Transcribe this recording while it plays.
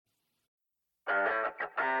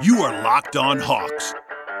You are Locked On Hawks,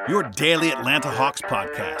 your daily Atlanta Hawks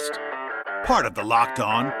podcast. Part of the Locked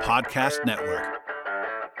On Podcast Network.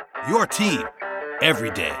 Your team every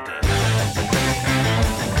day.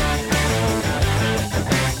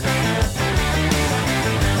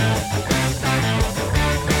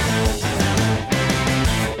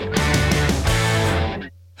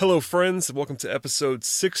 Hello, friends, and welcome to episode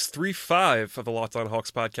 635 of the Locked On Hawks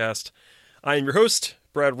podcast. I am your host,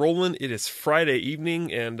 Brad Rowland. It is Friday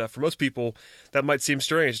evening, and for most people, that might seem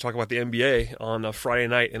strange to talk about the NBA on a Friday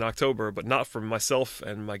night in October, but not for myself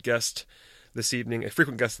and my guest this evening, a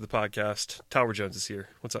frequent guest of the podcast. Tyler Jones is here.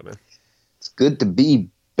 What's up, man? It's good to be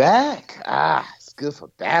back. It's good for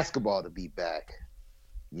basketball to be back.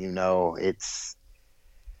 You know,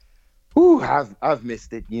 I've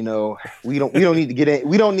missed it. You know, we don't need to get in.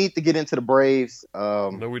 We don't need to get into the Braves.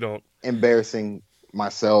 No, we don't. Embarrassing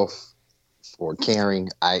myself for caring.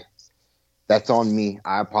 That's on me.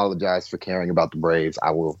 I apologize for caring about the Braves.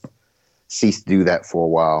 I will cease to do that for a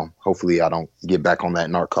while. Hopefully, I don't get back on that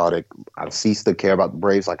narcotic. I've ceased to care about the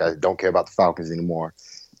Braves like I don't care about the Falcons anymore.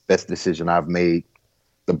 Best decision I've made.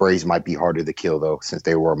 The Braves might be harder to kill, though, since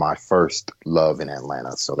they were my first love in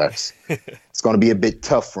Atlanta. So that's it's going to be a bit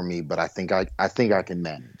tough for me, but I think I can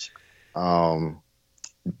manage.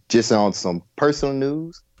 Just on some personal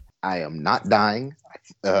news, I am not dying.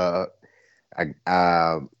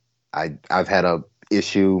 I've had a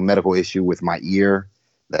medical issue with my ear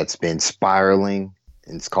that's been spiraling,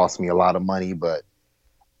 and it's cost me a lot of money, but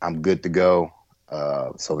I'm good to go.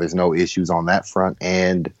 So there's no issues on that front.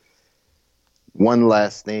 And one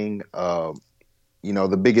last thing,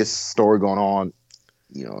 the biggest story going on,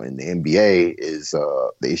 in the NBA is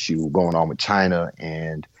the issue going on with China.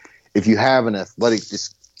 And if you have an athletic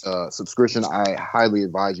subscription, I highly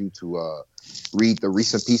advise you to read the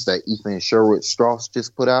recent piece that Ethan Sherwood-Strauss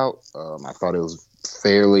just put out. I thought it was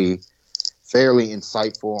fairly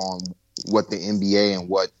insightful on what the NBA and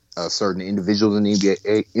what certain individuals in the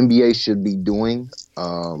NBA should be doing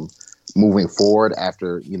moving forward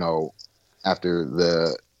after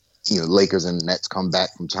the Lakers and Nets come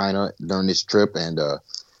back from China during this trip. And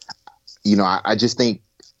I just think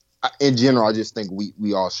in general, I just think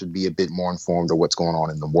we all should be a bit more informed of what's going on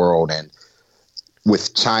in the world, and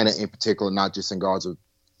with China in particular, not just in regards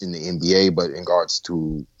in the NBA, but in regards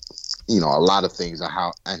to a lot of things and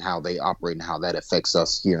how they operate and how that affects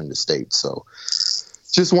us here in the States. So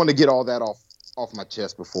just want to get all that off my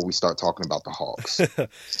chest before we start talking about the Hawks.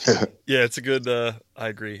 Yeah, it's a good. I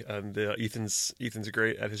agree, and Ethan's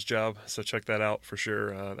great at his job, so check that out for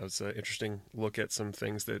sure. That was an interesting look at some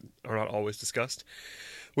things that are not always discussed,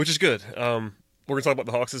 which is good. We're gonna talk about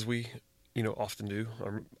the Hawks as we often do,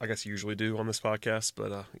 or I guess usually do on this podcast,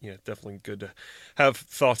 but definitely good to have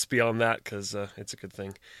thoughts beyond that because it's a good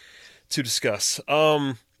thing to discuss.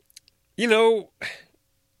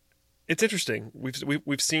 It's interesting.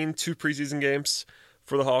 We've seen 2 preseason games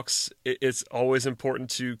for the Hawks. It's always important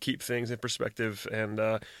to keep things in perspective, and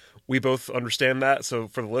we both understand that. So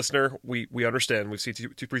for the listener, we understand. We've seen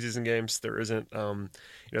two preseason games. There isn't, the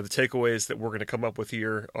takeaways that we're going to come up with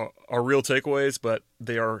here are real takeaways, but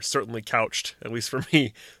they are certainly couched, at least for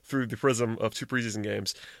me, through the prism of 2 preseason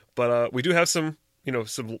games. But we do have some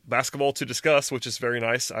basketball to discuss, which is very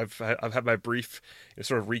nice. I've had my brief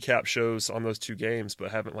sort of recap shows on those 2 games,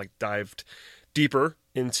 but haven't dived deeper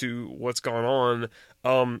into what's gone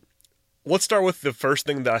on. Let's start with the first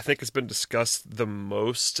thing that I think has been discussed the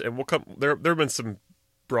most, and we'll come. There have been some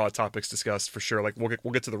broad topics discussed for sure.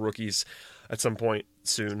 We'll get to the rookies at some point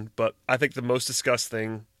soon, but I think the most discussed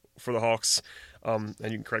thing for the Hawks, and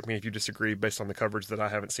you can correct me if you disagree based on the coverage that I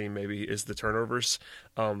haven't seen, maybe, is the turnovers.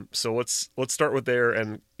 So let's start with there.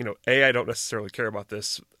 And I don't necessarily care about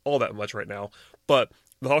this all that much right now, but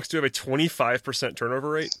the Hawks do have a 25%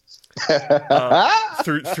 turnover rate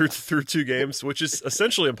through 2 games, which is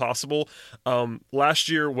essentially impossible. Last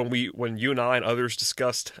year, when you and I and others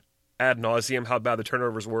discussed ad nauseum how bad the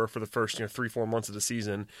turnovers were for the first 3-4 months of the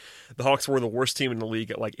season, the Hawks were the worst team in the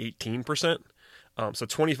league at 18%. So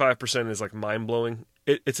 25% is mind blowing.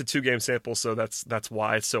 It's a 2-game sample, so that's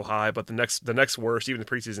why it's so high. But the next worst, even the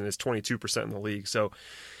preseason, is 22% in the league. So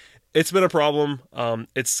it's been a problem.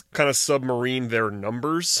 It's kind of submarined their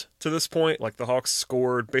numbers to this point. The Hawks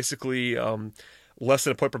scored basically less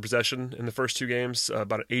than a point per possession in the first 2 games,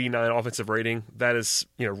 about an 89 offensive rating. That is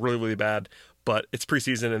really, really bad. But it's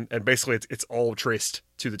preseason, and basically it's all traced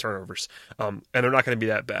to the turnovers. And they're not going to be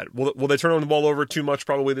that bad. Will they turn the ball over too much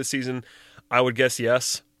probably this season? I would guess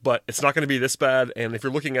yes, but it's not going to be this bad. And if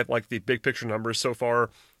you're looking at the big picture numbers so far,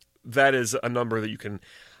 that is a number that you can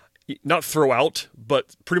not throw out,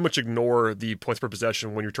 but pretty much ignore the points per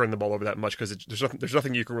possession when you're turning the ball over that much, because there's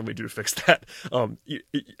nothing you can really do to fix that.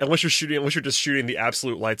 Unless you're just shooting the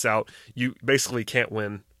absolute lights out, you basically can't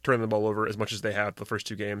win turning the ball over as much as they have the first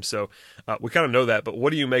two games. So we kind of know that, but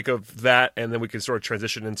what do you make of that? And then we can sort of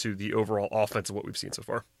transition into the overall offense of what we've seen so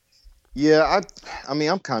far. Yeah, I mean,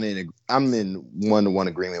 I'm in one-to-one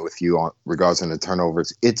agreement with you on regards to the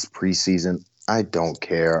turnovers. It's preseason. I don't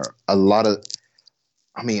care. A lot of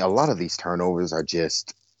these turnovers are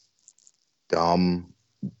just dumb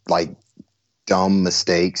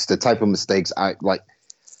mistakes. The type of mistakes I like.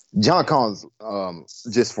 John Collins,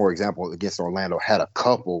 just for example, against Orlando, had a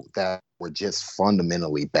couple that were just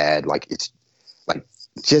fundamentally bad. Like it's like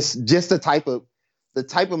just the type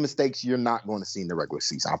of mistakes you're not going to see in the regular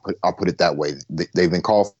season. I'll put it that way. They've been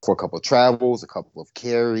called for a couple of travels, a couple of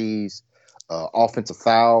carries, offensive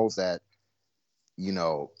fouls that,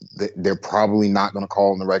 they're probably not going to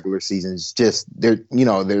call in the regular season. It's just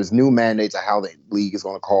there's new mandates of how the league is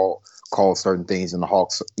going to call certain things, and the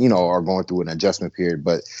Hawks, are going through an adjustment period.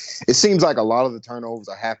 But it seems like a lot of the turnovers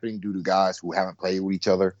are happening due to guys who haven't played with each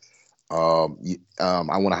other. I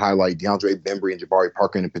want to highlight DeAndre Bembry and Jabari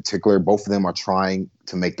Parker in particular. Both of them are trying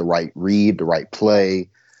to make the right read, the right play,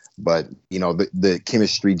 but the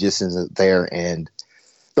chemistry just isn't there. And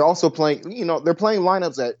they're also playing, they're playing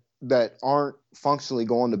lineups that aren't functionally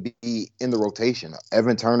going to be in the rotation.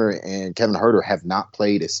 Evan Turner and Kevin Huerter have not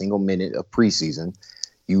played a single minute of preseason.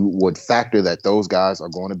 You would factor that those guys are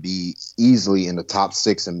going to be easily in the top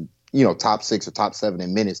 6 or top 7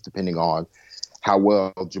 in minutes, depending on how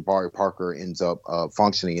well Jabari Parker ends up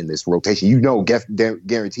functioning in this rotation.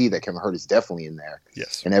 Guarantee that Kevin Huerter is definitely in there.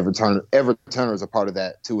 Yes. And Evan Turner is a part of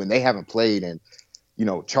that too. And they haven't played. And,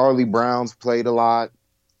 Charlie Brown's played a lot.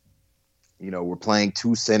 We're playing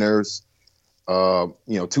two centers.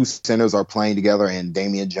 Two centers are playing together, and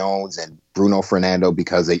Damian Jones and Bruno Fernando,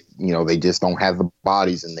 because they just don't have the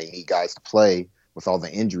bodies and they need guys to play with all the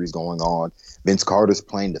injuries going on. Vince Carter's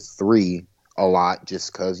playing the 3 a lot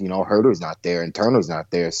just because, Huerter's not there and Turner's not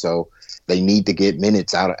there. So they need to get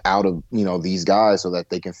minutes out of these guys so that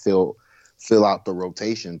they can fill out the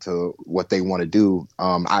rotation to what they want to do.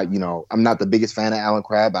 I'm not the biggest fan of Allen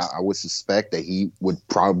Crabbe. I would suspect that he would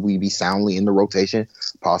probably be soundly in the rotation,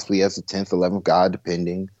 possibly as a 10th, 11th guy,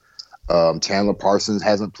 depending. Chandler Parsons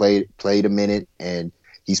hasn't played a minute, and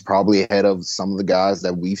he's probably ahead of some of the guys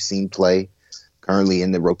that we've seen play currently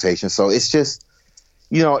in the rotation. So it's just,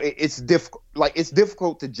 it's difficult. Like, it's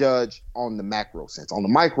difficult to judge on the macro sense. On the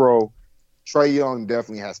micro, Trae Young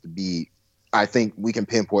definitely has to be. I think we can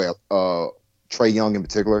pinpoint Trae Young in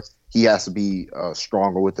particular. He has to be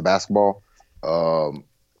stronger with the basketball.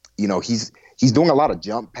 He's doing a lot of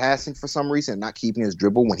jump passing for some reason, not keeping his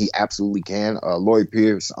dribble when he absolutely can. Lloyd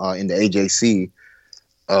Pierce in the AJC,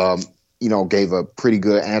 gave a pretty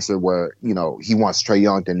good answer where, he wants Trae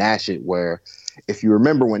Young to Nash it, where if you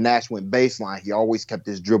remember when Nash went baseline, he always kept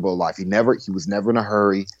his dribble alive. He was never in a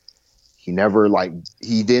hurry. He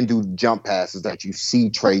didn't do jump passes that you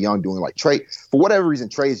see Trae Young doing. Like Trae, for whatever reason,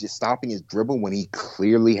 Trae is just stopping his dribble when he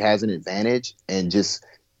clearly has an advantage and just,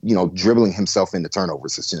 dribbling himself into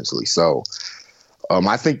turnovers essentially. So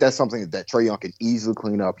I think that's something that Trae Young can easily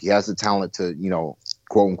clean up. He has the talent to,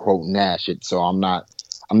 quote unquote, Nash it. So I'm not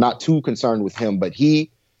too concerned with him, but he's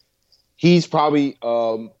probably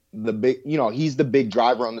he's the big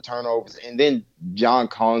driver on the turnovers. And then John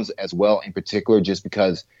Collins as well, in particular, just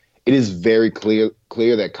because it is very clear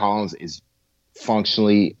that Collins is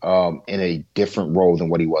functionally in a different role than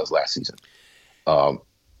what he was last season. I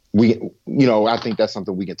think that's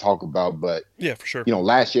something we can talk about, but yeah, for sure.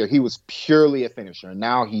 Last year he was purely a finisher, and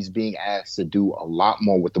now he's being asked to do a lot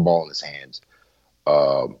more with the ball in his hands.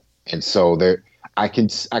 And so I can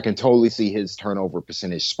totally see his turnover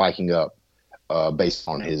percentage spiking up based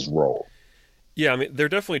on his role. Yeah, I mean, they're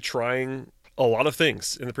definitely trying a lot of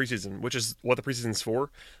things in the preseason, which is what the preseason's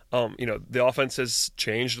for. The offense has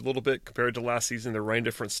changed a little bit compared to last season. They're running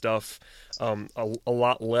different stuff, a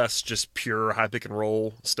lot less just pure high pick and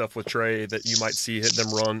roll stuff with Trae that you might see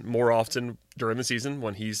them run more often during the season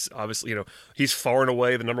when he's obviously, he's far and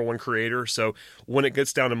away the number one creator. So when it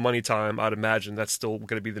gets down to money time, I'd imagine that's still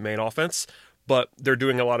going to be the main offense. But they're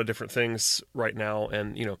doing a lot of different things right now,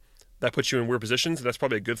 and that puts you in weird positions, and that's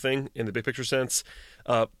probably a good thing in the big picture sense.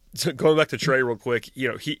 So going back to Trae real quick,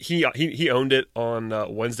 he owned it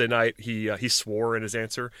on Wednesday night. He swore in his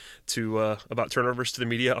answer to about turnovers to the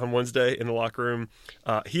media on Wednesday in the locker room.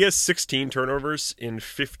 He has 16 turnovers in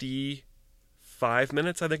 54 25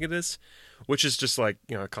 minutes, I think it is, which is just like,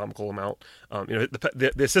 a comical amount.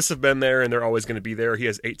 The assists have been there, and they're always going to be there. He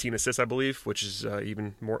has 18 assists, I believe, which is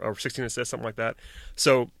even more, or 16 assists, something like that.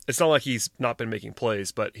 So it's not like he's not been making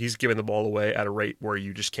plays, but he's giving the ball away at a rate where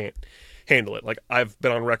you just can't handle it. Like, I've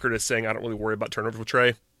been on record as saying I don't really worry about turnovers with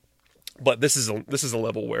Trae. But this is a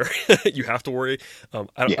level where you have to worry.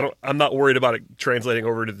 I'm not worried about it translating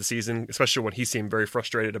over to the season, especially when he seemed very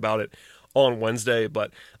frustrated about it on Wednesday.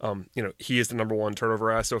 But he is the number one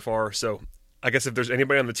turnover ass so far. So I guess if there's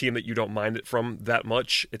anybody on the team that you don't mind it from that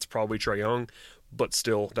much, it's probably Trae Young. But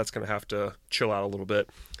still, that's going to have to chill out a little bit.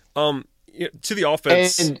 To the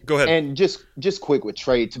offense, go ahead. And just quick with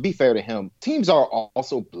Trae, to be fair to him, teams are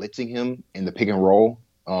also blitzing him in the pick and roll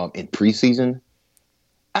in preseason.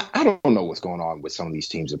 I don't know what's going on with some of these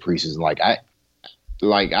teams in preseason.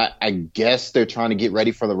 I guess they're trying to get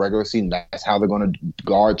ready for the regular season. That's how they're going to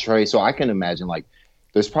guard Trae. So I can imagine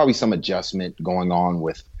there's probably some adjustment going on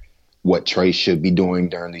with what Trae should be doing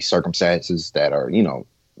during these circumstances that are,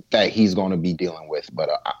 that he's going to be dealing with. But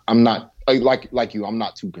I'm not like you. I'm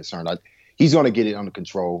not too concerned. He's going to get it under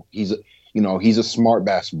control. He's a smart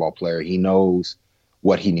basketball player. He knows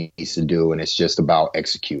what he needs to do, and it's just about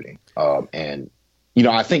executing. I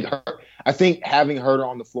think having Huerter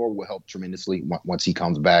on the floor will help tremendously. Once he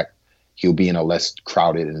comes back, he'll be in a less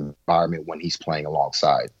crowded environment when he's playing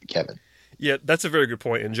alongside Kevin. Yeah, that's a very good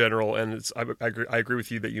point in general, and I agree with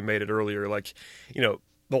you that you made it earlier. The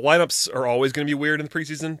lineups are always going to be weird in the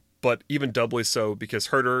preseason, but even doubly so because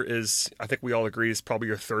Huerter is, I think we all agree, is probably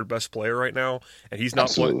your third best player right now, and he's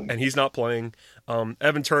not playing.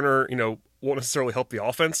 Evan Turner, won't necessarily help the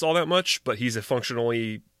offense all that much, but he's a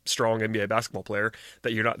functionally strong NBA basketball player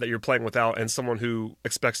that you're playing without, and someone who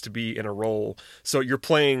expects to be in a role. So you're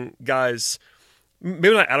playing guys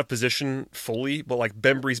maybe not out of position fully, but like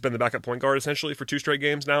Bembry's been the backup point guard essentially for 2 straight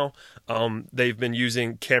games now. They've been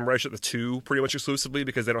using Cam Reddish at the 2 pretty much exclusively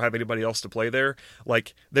because they don't have anybody else to play there.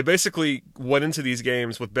 Like, they basically went into these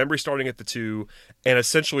games with Bembry starting at the 2 and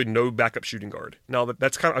essentially no backup shooting guard. Now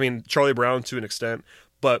that's Charlie Brown to an extent,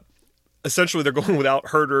 but essentially they're going without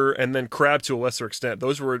Huerter and then Crabbe to a lesser extent.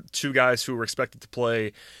 Those were 2 guys who were expected to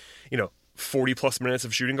play, 40 plus minutes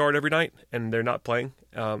of shooting guard every night, and they're not playing.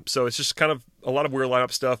 So it's just kind of a lot of weird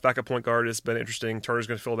lineup stuff. Backup point guard has been interesting. Turner's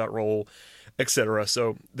going to fill that role, etc.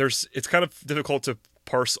 So it's kind of difficult to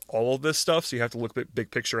parse all of this stuff. So you have to look at big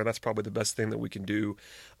picture, and that's probably the best thing that we can do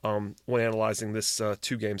when analyzing this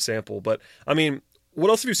 2-game sample. But I mean, what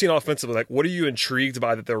else have you seen offensively? Like, what are you intrigued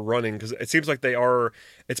by that they're running? Because it seems like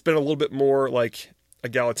it's been a little bit more like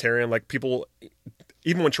egalitarian. Like, people,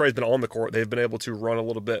 even when Trae's been on the court, they've been able to run a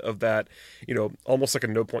little bit of that, almost like a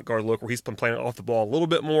no-point guard look where he's been playing off the ball a little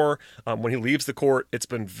bit more. When he leaves the court, it's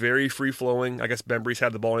been very free-flowing. I guess Bembry's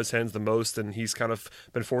had the ball in his hands the most, and he's kind of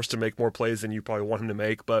been forced to make more plays than you probably want him to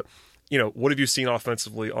make. But, what have you seen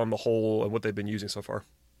offensively on the whole and what they've been using so far?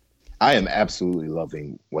 I am absolutely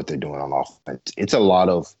loving what they're doing on offense. It's a lot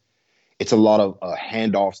of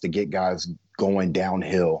handoffs to get guys going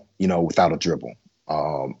downhill, without a dribble.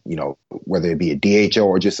 Whether it be a DHO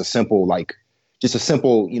or just a simple handoff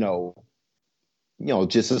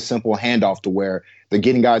to where they're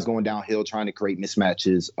getting guys going downhill, trying to create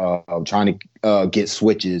mismatches, trying to get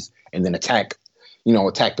switches, and then attack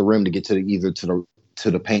the rim to get to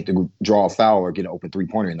the paint to draw a foul or get an open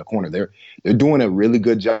 3-pointer in the corner. They're doing a really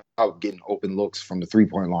good job of getting open looks from the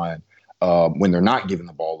 3-point line when they're not giving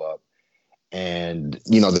the ball up, and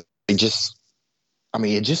it just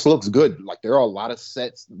looks good. Like, there are a lot of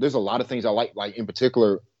sets. There's a lot of things I like. Like, in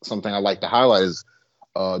particular, something I like to highlight is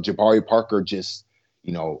Jabari Parker just,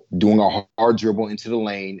 doing a hard dribble into the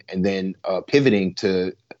lane and then pivoting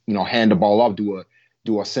to, hand the ball off, do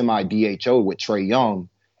a semi DHO with Trae Young,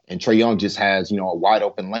 and Trae Young just has, a wide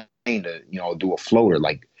open lane to, do a floater.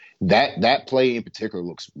 Like, that play in particular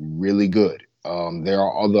looks really good. There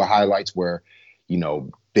are other highlights where,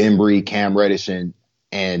 Bembry, Cam Reddish, and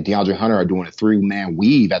DeAndre Hunter are doing a 3-man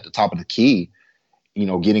weave at the top of the key,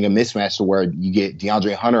 getting a mismatch to where you get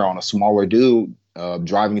DeAndre Hunter on a smaller dude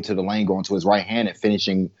driving into the lane, going to his right hand and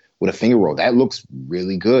finishing with a finger roll. That looks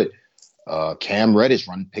really good. Cam Reddish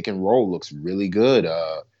running pick and roll looks really good.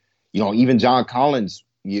 Even John Collins,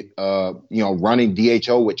 running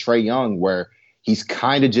DHO with Trae Young, where he's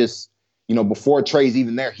kind of just, before Trae's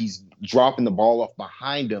even there, he's dropping the ball off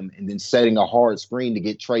behind him and then setting a hard screen to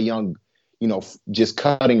get Trae Young, just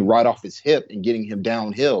cutting right off his hip and getting him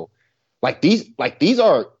downhill. These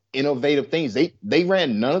are innovative things. They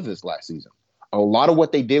ran none of this last season. A lot of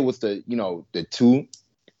what they did was the 2,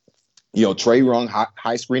 Trae Young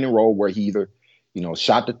high screen and roll where he either,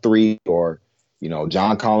 shot the 3 or,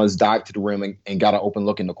 John Collins dived to the rim and got an open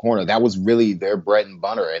look in the corner. That was really their bread and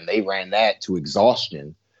butter, and they ran that to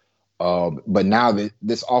exhaustion. But now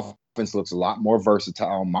this offense looks a lot more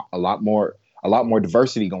versatile, a lot more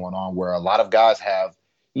diversity going on, where a lot of guys have,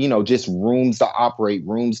 just rooms to operate,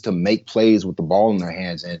 rooms to make plays with the ball in their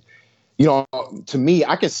hands. And, to me,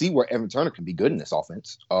 I can see where Evan Turner can be good in this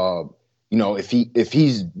offense. If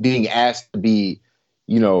he's being asked to be,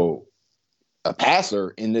 a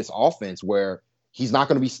passer in this offense where he's not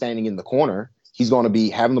going to be standing in the corner, he's going to be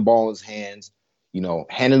having the ball in his hands,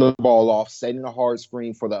 handing the ball off, setting a hard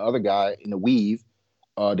screen for the other guy in the weave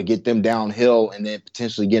to get them downhill, and then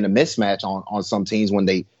potentially getting a mismatch on some teams when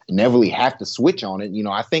they inevitably have to switch on it.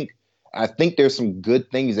 I think there's some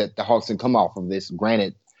good things that the Hawks can come off of this.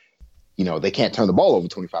 Granted, they can't turn the ball over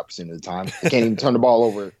 25% of the time. They can't even turn the ball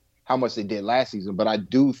over how much they did last season. But I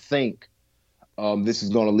do think this is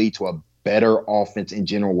going to lead to a better offense in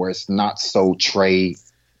general, where it's not so Trey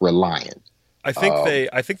reliant. I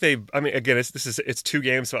think they. I mean, again, it's 2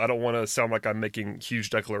 games, so I don't want to sound like I'm making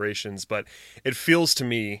huge declarations, but it feels to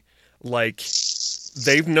me like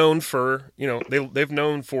they've known for they've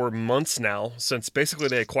known for months now, since basically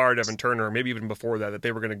they acquired Evan Turner, or maybe even before that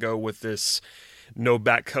they were going to go with this no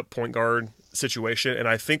backup point guard situation, and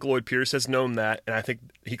I think Lloyd Pierce has known that, and I think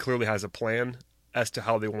he clearly has a plan as to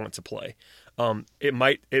how they want it to play. It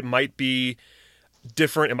might be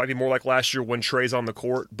different. It might be more like last year when Trey's on the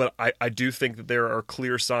court, but I do think that there are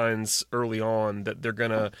clear signs early on that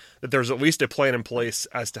that there's at least a plan in place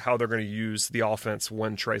as to how they're going to use the offense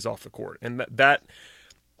when Trey's off the court, and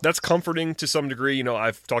that's comforting to some degree.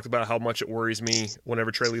 I've talked about how much it worries me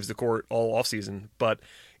whenever Trey leaves the court all offseason,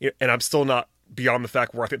 and I'm still not beyond the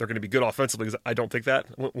fact where I think they're going to be good offensively, because I don't think that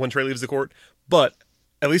when Trey leaves the court, but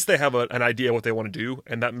at least they have an idea what they want to do,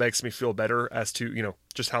 and that makes me feel better as to,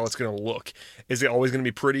 just how it's going to look. Is it always going to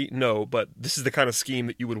be pretty? No, but this is the kind of scheme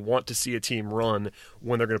that you would want to see a team run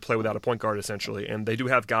when they're going to play without a point guard, essentially. And they do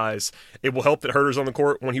have guys. It will help that Herter's on the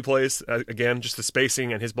court when he plays. Again, just the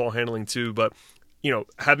spacing and his ball handling too. But,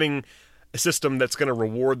 having a system that's going to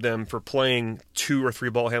reward them for playing 2 or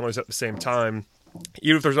 3 ball handlers at the same time,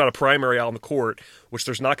 even if there's not a primary out on the court, which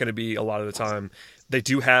there's not going to be a lot of the time, they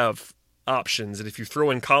do have options. And if you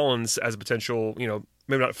throw in Collins as a potential,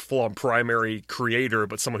 maybe not full-on primary creator,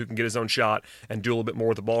 but someone who can get his own shot and do a little bit more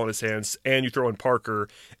with the ball in his hands, and you throw in Parker,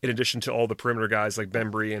 in addition to all the perimeter guys like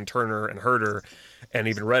Bembry and Turner and Herter, and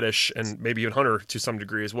even Reddish, and maybe even Hunter to some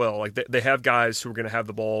degree as well. Like they have guys who are going to have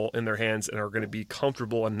the ball in their hands and are going to be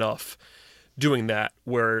comfortable enough doing that,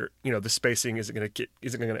 where the spacing isn't going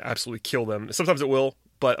to absolutely kill them. Sometimes it will,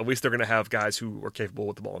 but at least they're going to have guys who are capable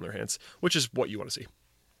with the ball in their hands, which is what you want to see.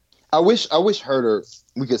 I wish Herter,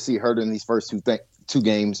 we could see Herter in these first two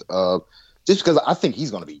games, just because I think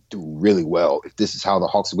he's going to do really well if this is how the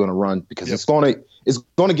Hawks are going to run, because it's going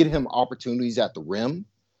to get him opportunities at the rim,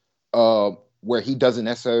 where he doesn't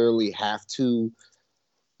necessarily have to,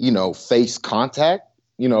 face contact.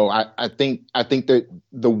 I think that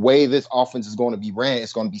the way this offense is going to be ran,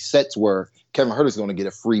 it's going to be sets where Kevin Herter is going to get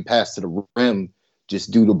a free pass to the rim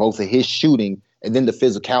just due to both of his shooting and then the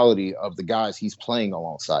physicality of the guys he's playing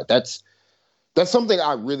alongside. That's something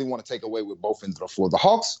I really want to take away with both ends of the floor. The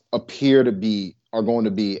Hawks are going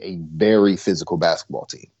to be a very physical basketball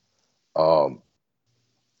team on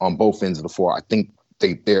both ends of the floor. I think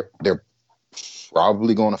they're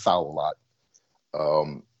probably going to foul a lot.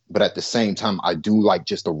 But at the same time, I do like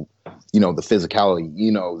just the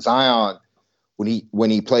physicality. Zion, when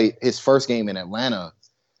he played his first game in Atlanta,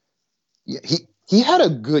 he had a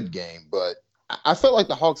good game, but I felt like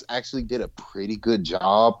the Hawks actually did a pretty good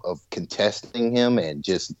job of contesting him and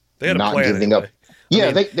just not giving up.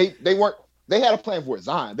 Yeah, they weren't. They had a plan for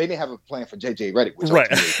Zion. They didn't have a plan for JJ Redick, which right.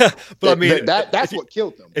 But that's what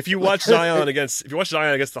killed them. If you watch Zion against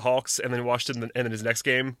the Hawks and then watched him in his next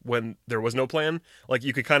game when there was no plan, like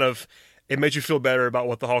you could it made you feel better about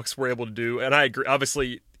what the Hawks were able to do. And I agree.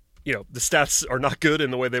 Obviously, the stats are not good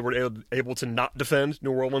in the way they were able to not defend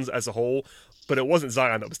New Orleans as a whole. But it wasn't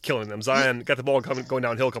Zion that was killing them. Zion got the ball going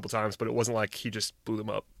downhill a couple times, but it wasn't like he just blew them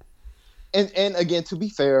up. And again, to be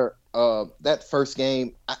fair, that first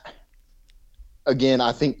game,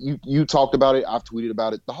 I think you talked about it. I've tweeted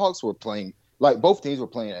about it. The Hawks were playing, like both teams were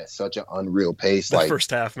playing at such an unreal pace. The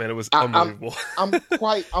first half, man, it was unbelievable.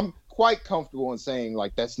 I'm quite comfortable in saying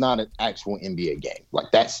like that's not an actual NBA game. Like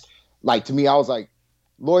that's like, to me, I was like,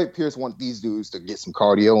 Lloyd Pierce wanted these dudes to get some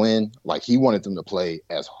cardio in. Like he wanted them to play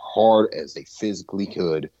as hard as they physically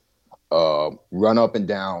could, run up and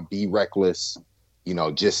down, be reckless,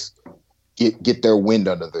 just get their wind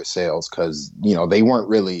under their sails, because they weren't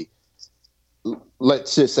really,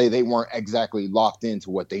 let's just say they weren't exactly locked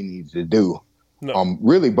into what they needed to do No.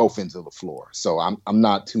 Really both ends of the floor. So I'm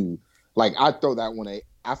not too like I throw that one.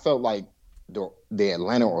 I felt like the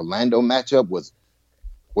Atlanta Orlando matchup was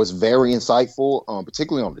very insightful,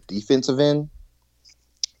 particularly on the defensive end.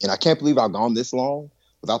 And I can't believe I've gone this long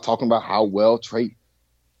without talking about how well Trey.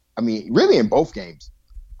 I mean, really in both games,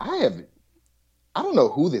 I don't know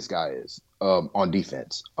who this guy is on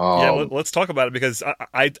defense. Let's talk about it because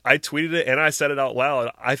I tweeted it and I said it out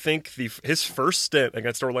loud. I think his first stint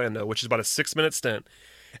against Orlando, which is about a 6-minute stint,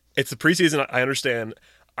 it's the preseason. I understand.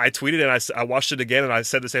 I tweeted and I watched it again and I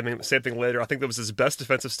said the same thing later. I think that was his best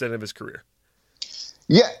defensive stint of his career.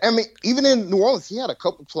 Yeah, I mean, even in New Orleans, he had a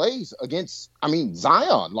couple plays against,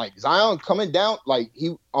 Zion. Like, Zion coming down, like,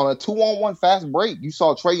 he on a 2-on-1 fast break, you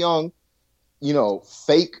saw Trae Young,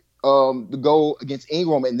 fake the goal against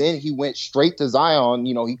Ingram, and then he went straight to Zion.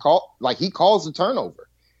 He calls the turnover.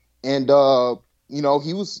 And,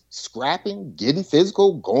 he was scrapping, getting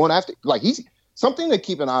physical, going after, like, he's something to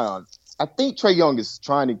keep an eye on. I think Trae Young is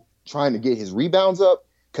trying to get his rebounds up,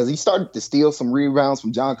 because he started to steal some rebounds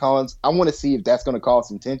from John Collins. I want to see if that's going to cause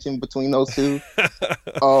some tension between those two.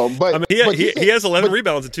 He has 11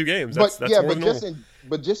 rebounds in 2 games. That's more than normal.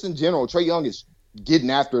 But just in general, Trae Young is getting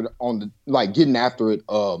after it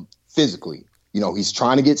physically. He's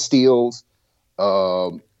trying to get steals.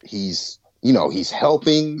 He's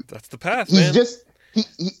helping. That's the path, man.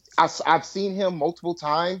 I've seen him multiple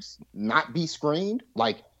times not be screened.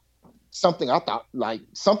 Like, something I thought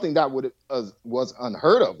that was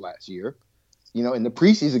unheard of last year. In the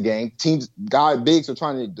preseason game, bigs are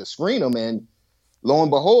trying to screen him, and lo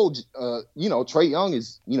and behold, Trae Young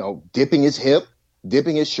is dipping his hip,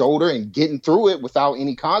 dipping his shoulder, and getting through it without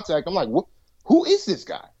any contact. I'm like, who is this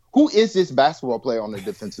guy? Who is this basketball player on the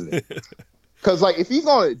defensive end? Because if he's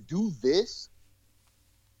gonna do this,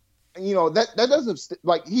 that doesn't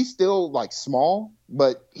he's still small,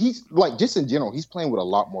 but he's just in general, he's playing with a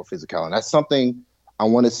lot more physicality. And that's something I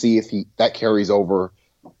want to see if that carries over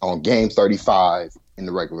on game 35 in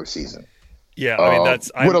the regular season. Yeah, I mean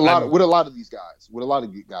with a lot of these guys,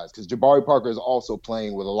 because Jabari Parker is also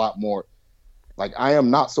playing with a lot more. Like, I am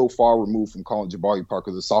not so far removed from calling Jabari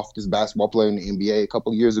Parker the softest basketball player in the NBA a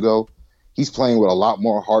couple of years ago. He's playing with a lot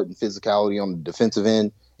more heart and physicality on the defensive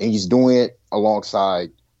end, and he's doing it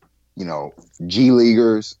alongside G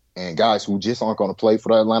leaguers and guys who just aren't going to play for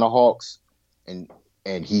the Atlanta Hawks. And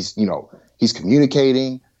he's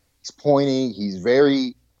communicating, he's pointing, he's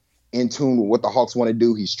very in tune with what the Hawks want to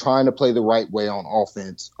do. He's trying to play the right way on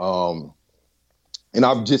offense. And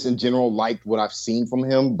I've just in general liked what I've seen from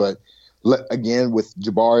him. But again, with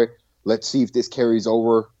Jabari, let's see if this carries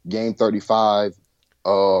over game 35.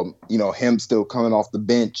 Him still coming off the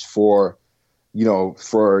bench for John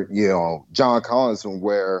Collins,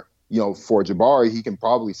 where for Jabari, he can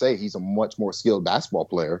probably say he's a much more skilled basketball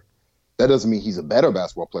player. That doesn't mean he's a better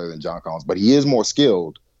basketball player than John Collins, but he is more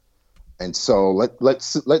skilled. And so let's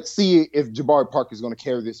see if Jabari Parker is going to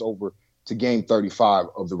carry this over to game 35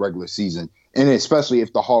 of the regular season, and especially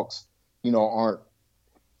if the Hawks, aren't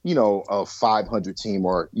a 500 team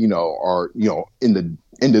or are in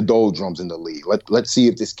the doldrums in the league. Let's see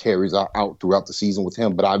if this carries out throughout the season with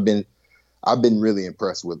him. But I've been really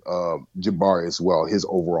impressed with Jabari as well, his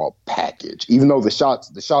overall package. Even though the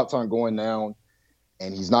shots aren't going down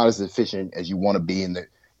and he's not as efficient as you want to be, and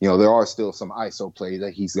there are still some ISO plays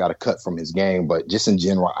that he's got to cut from his game. But just in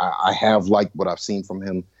general, I have liked what I've seen from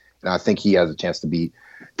him, and I think he has a chance to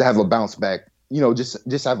have a bounce back.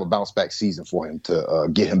 Just have a bounce back season for him to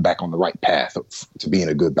get him back on the right path to being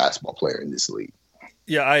a good basketball player in this league.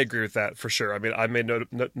 Yeah, I agree with that for sure. I mean, I made note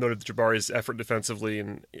of Jabari's effort defensively,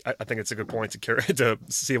 and I think it's a good point to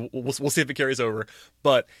see. We'll see if it carries over,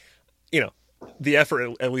 but the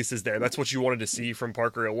effort at least is there. That's what you wanted to see from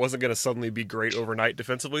Parker. It wasn't going to suddenly be great overnight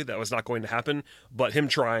defensively. That was not going to happen. But him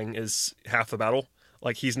trying is half the battle.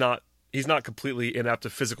 Like, he's not completely inept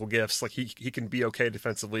of physical gifts. Like, he can be okay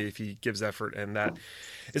defensively if he gives effort, and that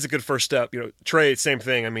is a good first step. Trae, same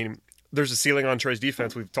thing. I mean, there's a ceiling on Trae's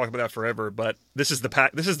defense. We've talked about that forever, but this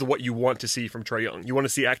is what you want to see from Trae Young. You want to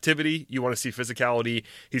see activity. You want to see physicality.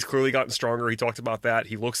 He's clearly gotten stronger. He talked about that.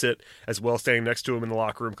 He looks it as well, standing next to him in the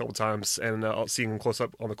locker room a couple times and seeing him close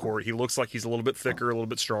up on the court. He looks like he's a little bit thicker, a little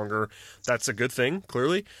bit stronger. That's a good thing,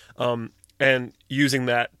 clearly. And using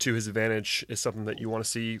that to his advantage is something that you want to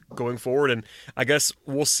see going forward. And I guess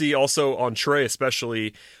we'll see also on Trae,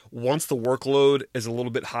 especially once the workload is a little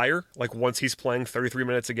bit higher, like once he's playing 33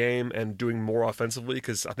 minutes a game and doing more offensively,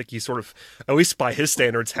 because I think he sort of, at least by his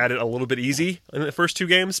standards, had it a little bit easy in the first 2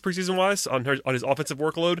 games preseason-wise on his offensive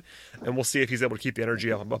workload. And we'll see if he's able to keep the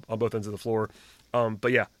energy up on both ends of the floor.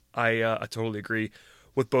 But yeah, I totally agree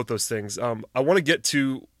with both those things. I want to get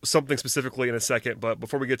to something specifically in a second, but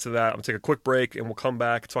before we get to that, I'm going to take a quick break, and we'll come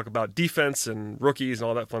back and talk about defense and rookies and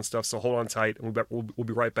all that fun stuff. So hold on tight, and we'll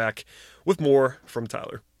be right back with more from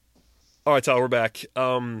Tyler. All right, Tyler, we're back.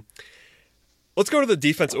 Let's go to the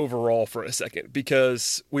defense overall for a second,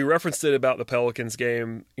 because we referenced it about the Pelicans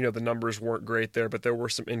game. You know, the numbers weren't great there, but there were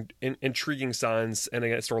some intriguing signs. And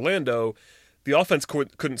against Orlando, the offense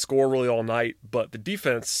couldn't score really all night, but the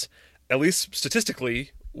defense, at least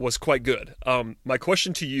statistically, was quite good. My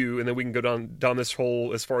question to you, and then we can go down this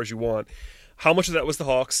hole as far as you want. How much of that was the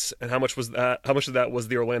Hawks, and how much of that was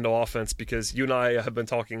the Orlando offense? Because you and I have been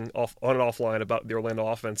talking on and offline about the Orlando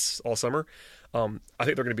offense all summer. I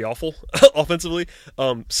think they're going to be awful offensively.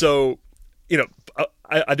 So, you know,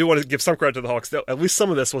 I do want to give some credit to the Hawks. At least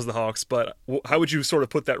some of this was the Hawks, but how would you sort of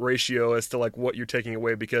put that ratio as to like what you're taking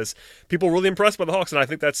away? Because people were really impressed by the Hawks, and I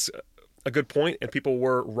think that's a good point, and people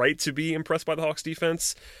were right to be impressed by the Hawks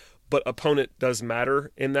defense. But opponent does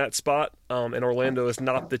matter in that spot, and Orlando is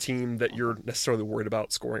not the team that you're necessarily worried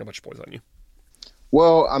about scoring a bunch of points on you.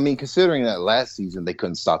 Well, I mean, considering that last season they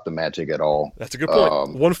couldn't stop the Magic at all. That's a good point.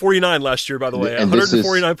 149 last year, by the way.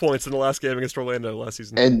 149 points in the last game against Orlando last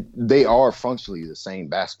season. And they are functionally the same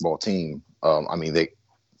basketball team. I mean,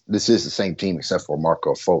 this is the same team except for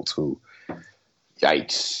Marco Fultz, who,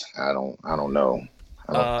 yikes, I don't know.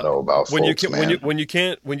 I don't know about when Fultz, man. when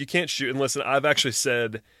you can't shoot. And listen, I've actually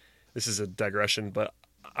said, this is a digression, but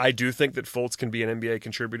I do think that Fultz can be an NBA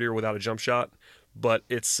contributor without a jump shot, but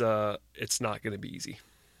it's not going to be easy.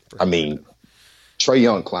 I mean, Trae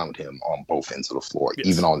Young clowned him on both ends of the floor.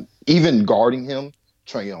 Yes. Even guarding him,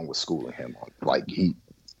 Trae Young was schooling him on. Like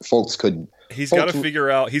Fultz couldn't. Fultz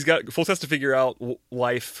has to figure out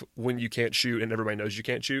life when you can't shoot, and everybody knows you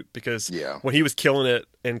can't shoot, because when he was killing it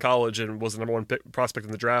in college and was the number one prospect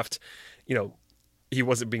in the draft, you know, he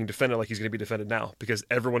wasn't being defended like he's going to be defended now, because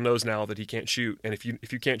everyone knows now that he can't shoot, and if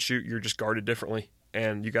you can't shoot, you're just guarded differently,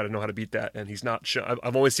 and you got to know how to beat that. And he's not.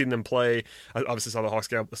 I've only seen them play. I obviously saw the Hawks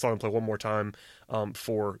game. I saw them play one more time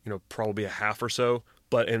for probably a half or so.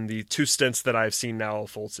 But in the two stints that I've seen now,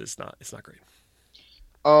 Fultz it's not great.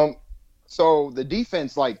 So the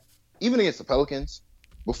defense, like even against the Pelicans,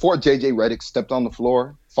 before JJ Redick stepped on the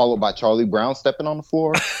floor, followed by Charlie Brown stepping on the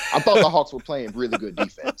floor, I thought the Hawks were playing really good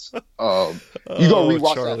defense. You go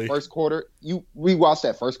rewatch that first quarter. You rewatch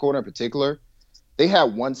that first quarter in particular. They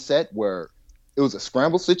had one set where it was a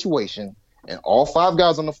scramble situation, and all five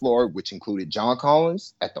guys on the floor, which included John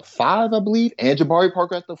Collins at the 5, I believe, and Jabari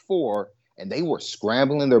Parker at the 4, and they were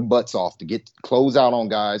scrambling their butts off to close out on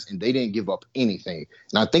guys, and they didn't give up anything.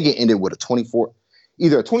 And I think it ended with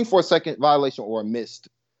either a 24-second violation or a missed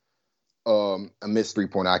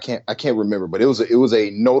 3-pointer. I can't remember, but it was a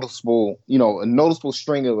noticeable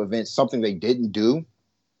string of events, something they didn't do.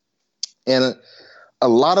 And a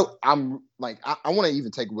lot of I want to even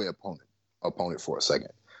take away opponent for a second.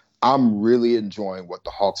 I'm really enjoying what the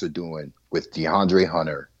Hawks are doing with DeAndre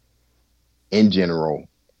Hunter in general.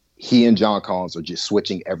 He and John Collins are just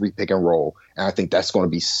switching every pick and roll, and I think that's going to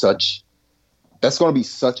be such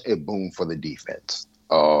a boom for the defense.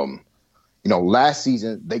 Last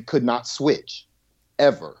season they could not switch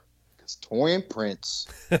ever because Taurean Prince.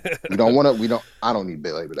 I don't need to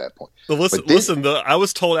belabor that point. But listen. I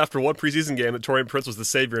was told after one preseason game that Taurean Prince was the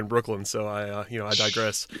savior in Brooklyn, so I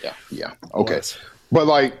digress. Yeah. Okay,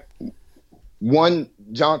 but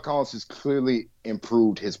John Collins has clearly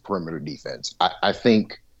improved his perimeter defense. I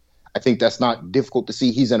think that's not difficult to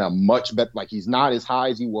see. He's in a much better, he's not as high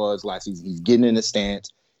as he was last season. He's getting in his stance.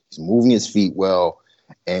 He's moving his feet well,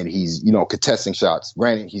 and he's, contesting shots.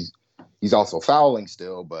 Granted, he's also fouling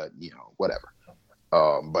still, but, whatever.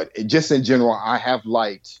 But just in general, I have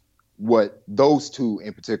liked what those two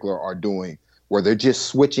in particular are doing, where they're just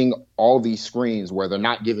switching all these screens where they're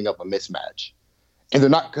not giving up a mismatch. And they're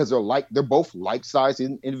not, because they're both like-sized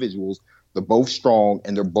individuals. They're both strong,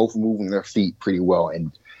 and they're both moving their feet pretty well.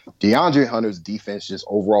 And DeAndre Hunter's defense, just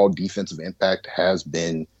overall defensive impact, has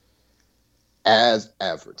been as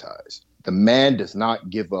advertised. The man does not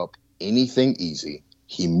give up anything easy.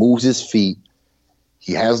 He moves his feet.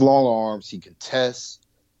 He has long arms. He contests.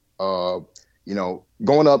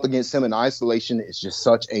 Going up against him in isolation is just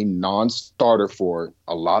such a non-starter for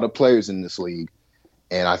a lot of players in this league.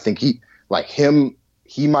 And I think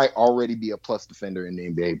he might already be a plus defender in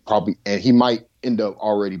the NBA, probably, and he might end up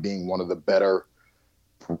already being one of the better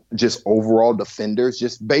just overall defenders,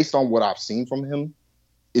 just based on what I've seen from him.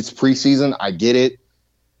 It's preseason, I get it,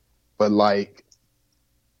 but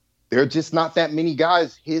there are just not that many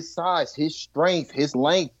guys his size, his strength, his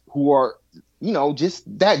length who are, just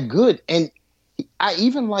that good. And I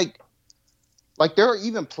even there are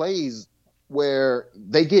even plays where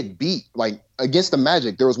they get beat. Like against the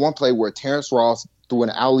Magic, there was one play where Terrence Ross threw an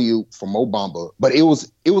alley-oop for Mo Bamba, but it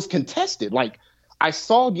was contested. Like I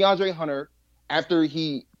saw DeAndre Hunter after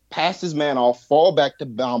he passed his man off, fall back to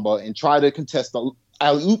Bamba and try to contest the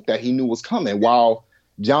alley-oop that he knew was coming, while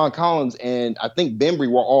John Collins and I think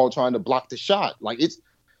Bembry were all trying to block the shot. Like it's,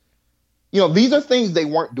 these are things they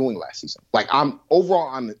weren't doing last season. Like I'm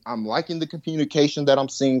liking the communication that I'm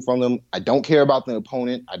seeing from them. I don't care about the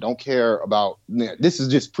opponent. I don't care about, this is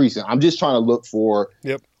just preseason. I'm just trying to look for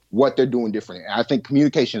what they're doing differently. And I think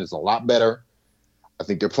communication is a lot better. I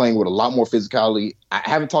think they're playing with a lot more physicality. I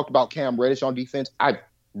haven't talked about Cam Reddish on defense. I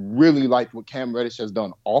really like what Cam Reddish has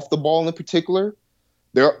done off the ball in particular.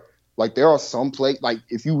 There are some plays, like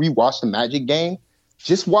if you rewatch the Magic game,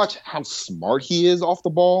 just watch how smart he is off the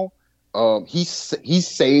ball. He's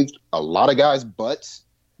saved a lot of guys' butts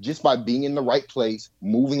just by being in the right place,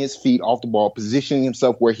 moving his feet off the ball, positioning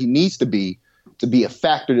himself where he needs to be a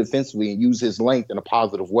factor defensively and use his length in a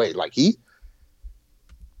positive way. Like he's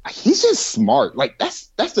just smart. Like that's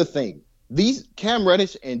the thing. These Cam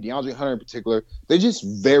Reddish and DeAndre Hunter in particular, they're just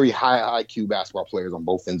very high IQ basketball players on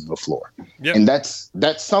both ends of the floor. Yep. And that's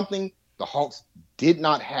something the Hawks did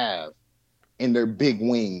not have in their big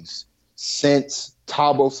wings since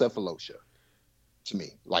Thabo Sefolosha, to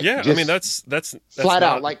me. Like, yeah, I mean that's flat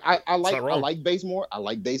out. Like I like Bazemore. I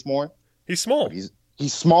like Bazemore. He's small.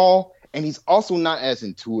 He's small, and he's also not as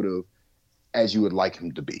intuitive as you would like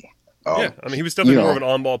him to be. Yeah, I mean he was definitely more of an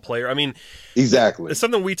on-ball player. I mean, exactly. It's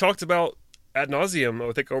something we talked about ad nauseum,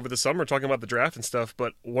 I think, over the summer, talking about the draft and stuff.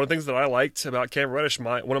 But one of the things that I liked about Cam Reddish,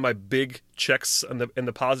 one of my big checks in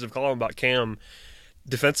the positive column about Cam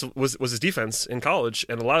defense was his defense in college,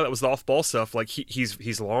 and a lot of that was the off-ball stuff. Like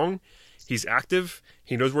he's long, he's active,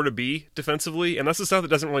 he knows where to be defensively, and that's the stuff that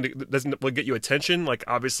doesn't really get you attention. Like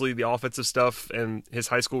obviously the offensive stuff and his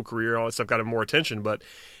high school career, all that stuff got him more attention. But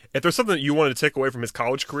if there's something that you wanted to take away from his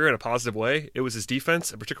college career in a positive way, it was his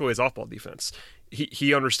defense, and particularly his off-ball defense.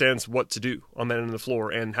 He understands what to do on that end of the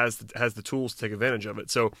floor and has the tools to take advantage of it.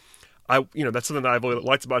 So that's something that I've really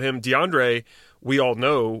liked about him. DeAndre, we all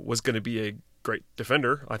know, was going to be a great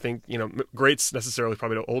defender. I think, great's necessarily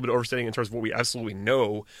probably a little bit overstating in terms of what we absolutely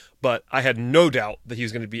know, but I had no doubt that he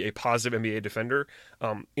was going to be a positive NBA defender.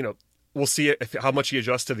 We'll see how much he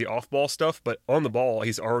adjusts to the off-ball stuff, but on the ball,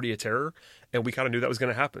 he's already a terror, and we kind of knew that was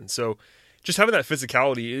going to happen. So just having that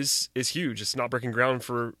physicality is huge. It's not breaking ground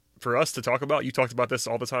for us to talk about. You talked about this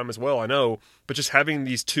all the time as well, I know, but just having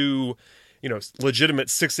these two, legitimate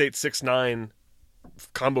 6'8", 6'9"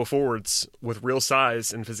 combo forwards with real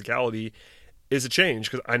size and physicality is a change,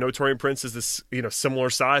 because I know Taurean Prince is this, similar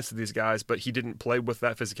size to these guys, but he didn't play with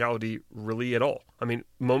that physicality really at all. I mean,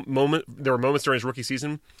 there were moments during his rookie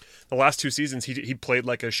season, the last 2 seasons, he played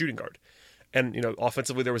like a shooting guard, and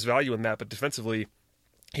offensively there was value in that, but defensively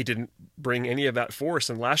he didn't bring any of that force.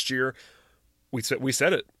 And last year we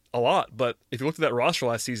said it a lot, but if you looked at that roster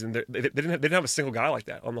last season, they didn't have a single guy like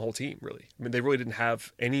that on the whole team. Really, I mean, they really didn't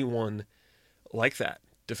have anyone like that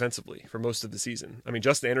defensively for most of the season. I mean,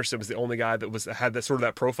 Justin Anderson was the only guy that had that sort of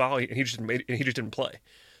that profile, and he just didn't play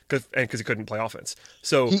because he couldn't play offense.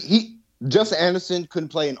 So Justin Anderson couldn't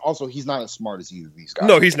play, and also he's not as smart as either of these guys.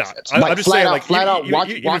 No, he's not. I'm just saying, like, flat out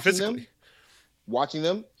watching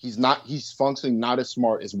them, he's functioning not as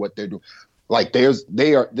smart as what they're doing. Like these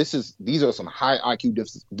are some high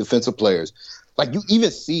IQ defensive players. Like you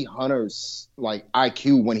even see Hunter's like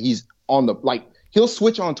IQ when he's on he'll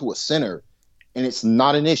switch onto a center, and it's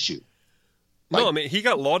not an issue. No, I mean, he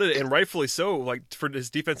got lauded, and rightfully so, like, for his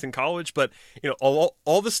defense in college. But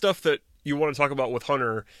all the stuff that you want to talk about with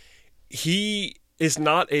Hunter, he is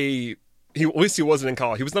not at least he wasn't in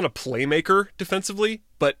college. He was not a playmaker defensively,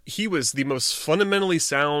 but he was the most fundamentally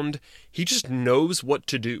sound. He just knows what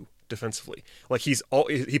to do defensively. Like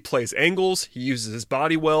he plays angles, he uses his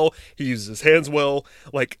body well, he uses his hands well.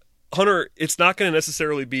 Like Hunter, it's not going to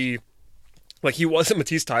necessarily be like he wasn't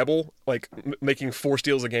Matisse Thybulle, like making 4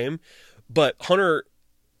 steals a game, but Hunter,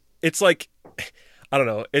 it's like, I don't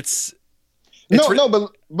know, but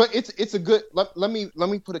it's a good. Let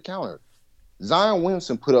me put a counter. Zion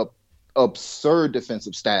Williamson put up absurd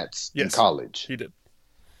defensive stats in college. He did.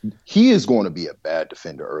 He is going to be a bad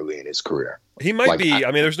defender early in his career. He might be.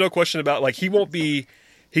 I mean, there's no question about, like, he won't be.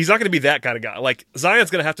 He's not going to be that kind of guy. Like, Zion's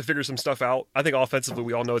going to have to figure some stuff out. I think offensively,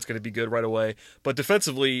 we all know it's going to be good right away. But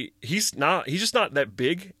defensively, he's just not that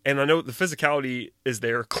big. And I know the physicality is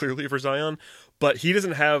there clearly for Zion, but he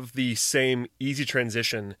doesn't have the same easy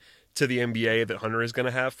transition to the NBA that Hunter is going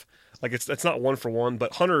to have. Like, it's not one for one,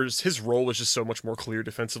 but his role is just so much more clear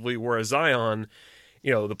defensively, whereas Zion,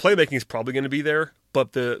 the playmaking is probably going to be there,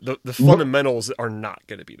 but the fundamentals are not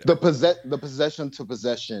going to be there. The possession to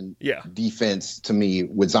possession Yeah. defense to me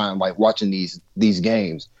with Zion, like watching these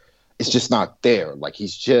games, it's just not there. Like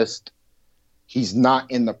he's not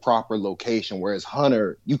in the proper location. Whereas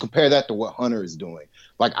Hunter, you compare that to what Hunter is doing.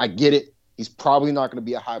 Like I get it. He's probably not going to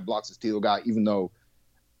be a high blocks and steal guy, even though,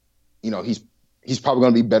 he's probably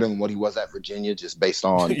going to be better than what he was at Virginia, just based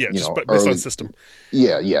on based early on system.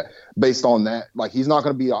 Yeah. Based on that, like he's not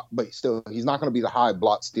going to be, but still, he's not going to be the high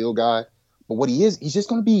block steal guy. But what he is, he's just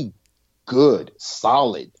going to be good,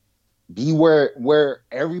 solid, be where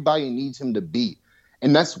everybody needs him to be,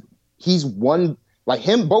 and he's one. Like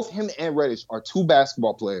both him and Reddish are two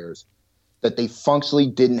basketball players that they functionally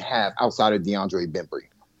didn't have outside of DeAndre Bembry,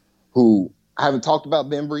 who I haven't talked about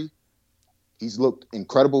Bembry. He's looked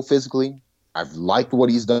incredible physically. I've liked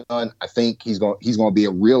what he's done. I think he's going to be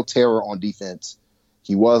a real terror on defense.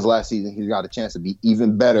 He was last season. He's got a chance to be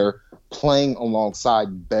even better playing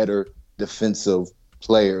alongside better defensive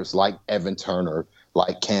players like Evan Turner,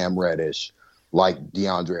 like Cam Reddish, like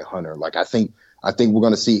DeAndre Hunter. Like I think we're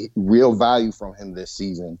going to see real value from him this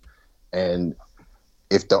season. And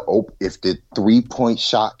if the 3-point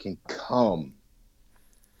shot can come,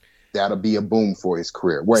 that'll be a boom for his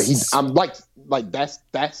career. Where I'm like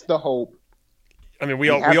that's the hope. I mean, we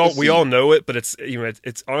all know it, but it's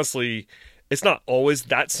it's honestly, it's not always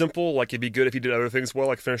that simple. Like it'd be good if he did other things well,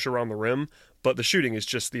 like finish around the rim. But the shooting is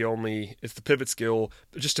just it's the pivot skill.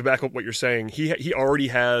 Just to back up what you're saying, he already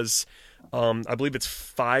has, I believe it's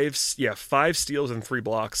 5 steals and 3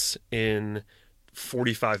 blocks in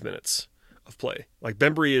 45 minutes of play. Like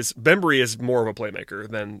Bembry is more of a playmaker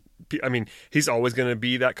than, I mean, he's always going to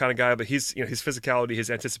be that kind of guy, but his physicality,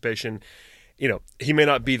 his anticipation, he may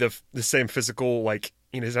not be the same physical, like,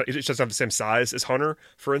 he just doesn't have the same size as Hunter,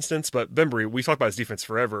 for instance, but Bembry, we talked about his defense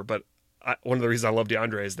forever, but one of the reasons I love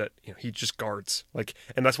DeAndre is that he just guards, like,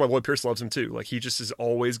 and that's why Lloyd Pierce loves him too. Like he just is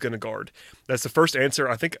always going to guard. That's the first answer.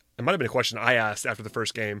 I think it might have been a question I asked after the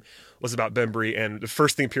first game was about Bembry, and the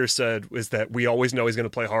first thing Pierce said was that we always know he's going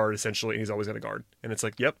to play hard, essentially, and he's always going to guard. And it's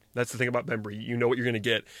like, yep, that's the thing about Bembry. You know what you're going to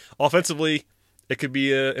get. Offensively, it could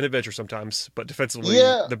be an adventure sometimes, but defensively,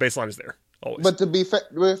 the baseline is there always. But to be fair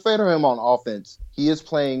to him on offense, he is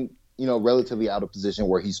playing, relatively out of position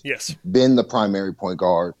where he's been the primary point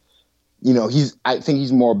guard. I think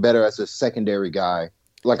he's more better as a secondary guy.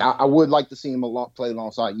 Like I would like to see him play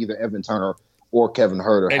alongside either Evan Turner or Kevin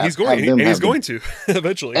Huerter. And he's going to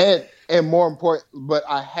eventually. And more important, but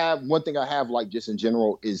one thing I have like just in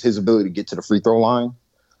general is his ability to get to the free throw line.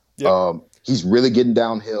 Yep. He's really getting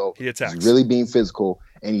downhill. He attacks. He's really being physical,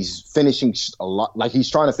 and he's finishing a lot. Like he's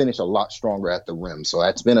trying to finish a lot stronger at the rim. So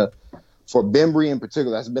that's been for Bembry in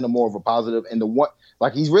particular, that's been more of a positive. And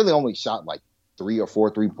he's really only shot like 3 or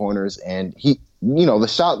 4 3-pointers, and the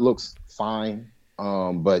shot looks fine.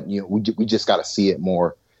 But we just got to see it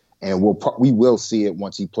more, and we will see it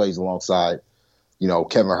once he plays alongside, Kevin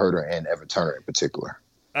Huerter and Evan Turner in particular.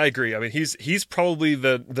 I agree. I mean, he's probably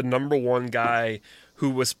the number one guy who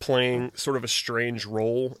was playing sort of a strange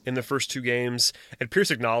role in the first 2 games, and Pierce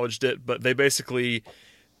acknowledged it, but they basically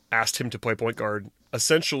asked him to play point guard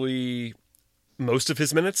essentially most of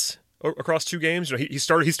his minutes across 2 games. He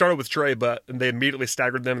started with Trey, but they immediately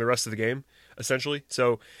staggered them the rest of the game, essentially.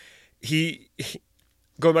 So he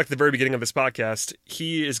going back to the very beginning of this podcast,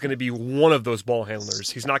 he is going to be one of those ball handlers.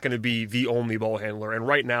 He's not going to be the only ball handler. And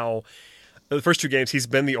right now, the first 2 games, he's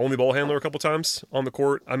been the only ball handler a couple times on the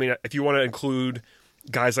court. I mean, if you want to include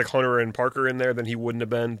guys like Hunter and Parker in there, then he wouldn't have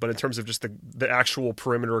been. But in terms of just the actual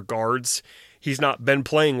perimeter guards, he's not been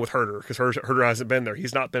playing with Huerter because Huerter hasn't been there.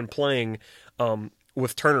 He's not been playing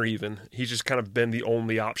with Turner even. He's just kind of been the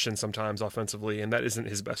only option sometimes offensively, and that isn't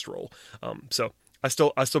his best role. So I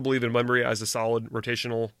still believe in Bembry as a solid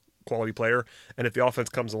rotational quality player, and if the offense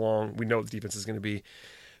comes along, we know what the defense is going to be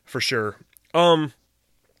for sure.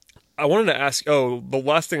 I wanted to ask,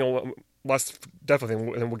 definitely,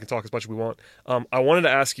 and then we can talk as much as we want. I wanted to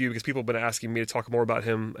ask you, because people have been asking me to talk more about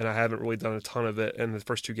him, and I haven't really done a ton of it in the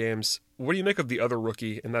first 2 games. What do you make of the other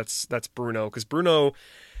rookie, and that's Bruno? Because Bruno,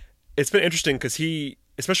 it's been interesting because he,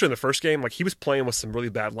 especially in the first game, like he was playing with some really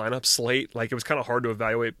bad lineups late. Like it was kind of hard to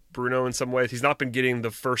evaluate Bruno in some ways. He's not been getting the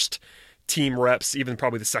first team reps, even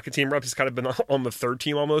probably the second team reps. He's kind of been on the third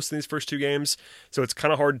team almost in these first 2 games. So it's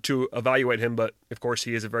kind of hard to evaluate him, but of course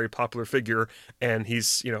he is a very popular figure and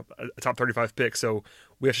he's, a top 35 pick. So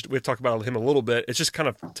we have to talk about him a little bit. It's just kind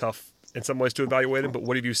of tough in some ways to evaluate him, but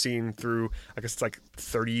what have you seen through, I guess it's like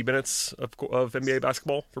 30 minutes of NBA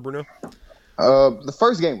basketball for Bruno? The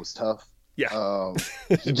first game was tough. Yeah.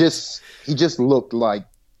 He just looked like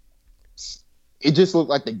it just looked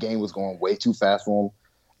like the game was going way too fast for him.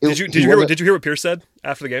 Did you hear what Pierce said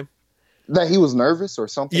after the game? That he was nervous or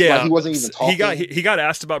something? Yeah, like he wasn't even talking. He got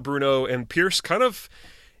asked about Bruno, and Pierce kind of,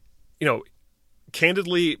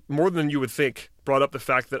 candidly, more than you would think, brought up the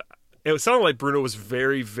fact that it sounded like Bruno was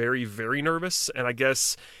very, very, very nervous, and I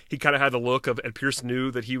guess he kind of had the look of, and Pierce knew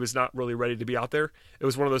that he was not really ready to be out there. It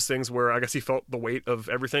was one of those things where I guess he felt the weight of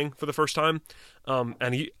everything for the first time,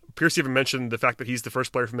 and Pierce even mentioned the fact that he's the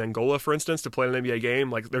first player from Angola, for instance, to play an NBA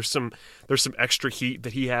game. Like there's some extra heat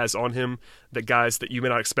that he has on him that guys that you may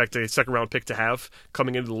not expect a second round pick to have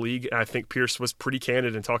coming into the league. And I think Pierce was pretty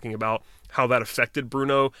candid in talking about how that affected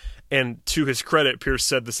Bruno. And to his credit, Pierce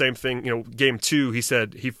said the same thing. Game 2, he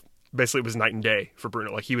said he basically was night and day for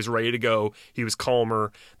Bruno. Like he was ready to go. He was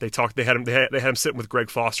calmer. They had him sitting with Greg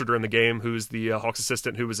Foster during the game, who's the Hawks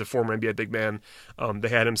assistant, who was a former NBA big man. They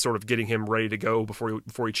had him sort of getting him ready to go before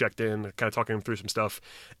he checked in, kind of talking him through some stuff.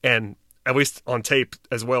 And at least on tape,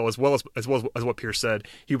 as well as what Pierce said,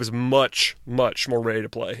 he was much, much more ready to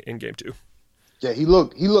play in game 2. Yeah, he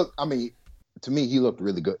looked. I mean, to me, he looked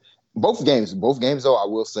really good. Both games, though, I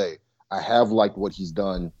will say, I have liked what he's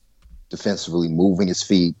done defensively, moving his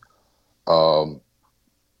feet.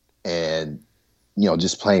 And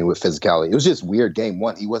just playing with physicality. It was just weird. Game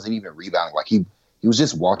 1, he wasn't even rebounding. Like he was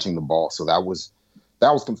just watching the ball. So that was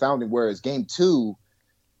confounding. Whereas game 2,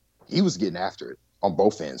 he was getting after it on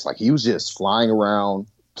both ends. Like he was just flying around,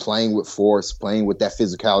 playing with force, playing with that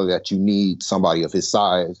physicality that you need somebody of his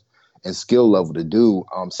size and skill level to do.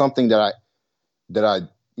 Something that I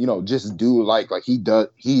just do like he does.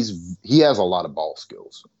 He has a lot of ball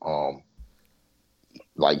skills.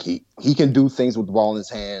 Like he can do things with the ball in his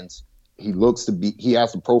hands. He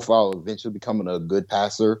has the profile of eventually becoming a good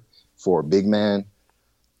passer for a big man.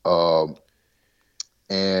 And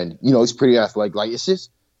he's pretty athletic. Like it's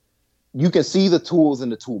just, you can see the tools in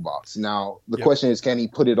the toolbox. Now the question is, can he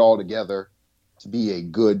put it all together to be a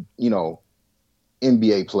good,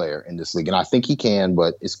 NBA player in this league? And I think he can,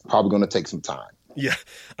 but it's probably going to take some time. Yeah.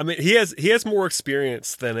 I mean, he has more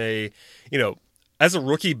experience than as a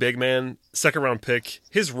rookie big man, second round pick,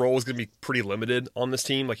 his role is going to be pretty limited on this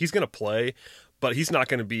team. Like he's going to play, but he's not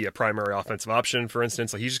going to be a primary offensive option, for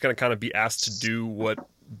instance. Like he's just going to kind of be asked to do what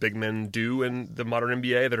big men do in the modern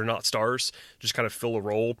NBA that are not stars, just kind of fill a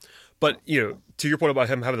role. But to your point about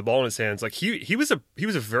him having the ball in his hands, like he was a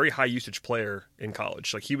very high usage player in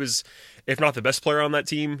college. Like he was, if not the best player on that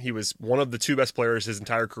team, he was one of the 2 best players his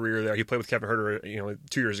entire career there. He played with Kevin Huerter,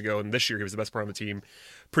 2 years ago, and this year he was the best player on the team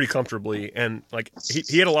pretty comfortably. And like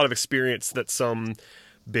he had a lot of experience that some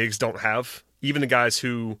bigs don't have. Even the guys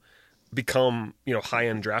who become high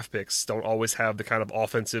end draft picks don't always have the kind of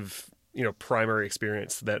offensive primary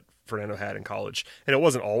experience that Fernando had in college. And it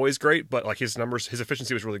wasn't always great, but like his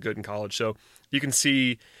efficiency was really good in college. So you can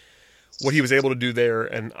see what he was able to do there.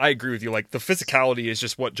 And I agree with you. Like the physicality is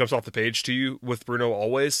just what jumps off the page to you with Bruno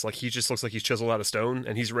always. Like he just looks like he's chiseled out of stone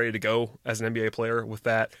and he's ready to go as an NBA player with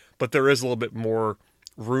that. But there is a little bit more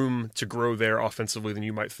room to grow there offensively than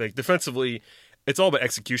you might think. Defensively, it's all about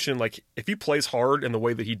execution. Like if he plays hard in the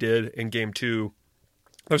way that he did in game 2,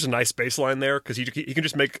 there's a nice baseline there because he could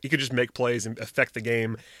just make plays and affect the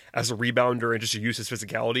game as a rebounder and just use his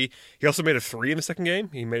physicality. He also made a 3 in the second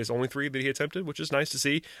game. He made his only 3 that he attempted, which is nice to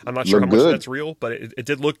see. I'm not sure how much of that's real, but it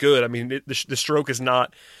did look good. I mean, the stroke is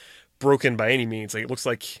not broken by any means. Like it looks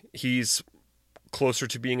like he's closer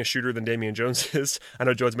to being a shooter than Damian Jones is. I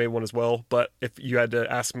know Jones made one as well, but if you had to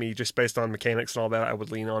ask me just based on mechanics and all that, I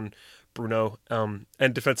would lean on Bruno.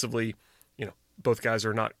 And defensively, both guys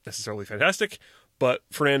are not necessarily fantastic, but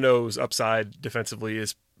Fernando's upside defensively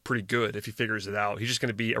is pretty good if he figures it out. He's just going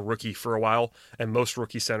to be a rookie for a while, and most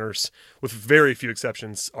rookie centers, with very few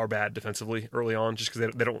exceptions, are bad defensively early on just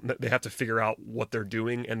because they have to figure out what they're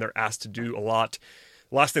doing, and they're asked to do a lot.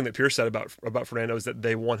 Last thing that Pierce said about Fernando is that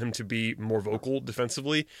they want him to be more vocal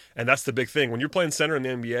defensively, and that's the big thing. When you're playing center in the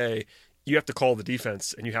NBA, you have to call the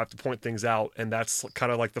defense and you have to point things out, and that's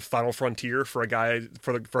kind of like the final frontier for a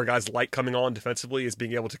guy's light coming on defensively is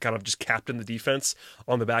being able to kind of just captain the defense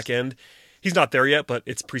on the back end. He's not there yet, but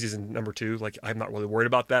it's preseason number 2. Like I'm not really worried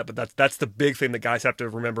about that, but that's the big thing that guys have to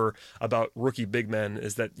remember about rookie big men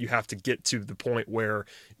is that you have to get to the point where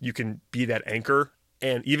you can be that anchor.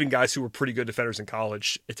 And even guys who were pretty good defenders in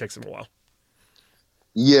college, it takes them a while.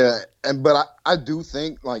 Yeah, but I do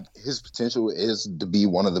think like his potential is to be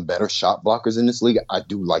one of the better shot blockers in this league. I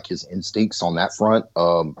do like his instincts on that front.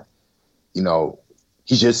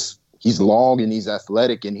 He's long and he's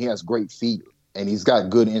athletic and he has great feet and he's got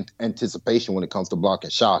good anticipation when it comes to blocking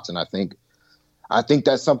shots. And I think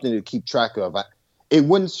that's something to keep track of. It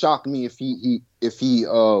wouldn't shock me if he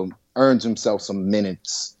earns himself some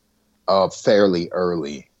minutes fairly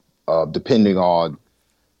early, depending on,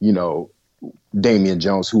 you know, Damian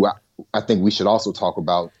Jones, who I think we should also talk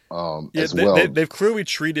about as well. They've clearly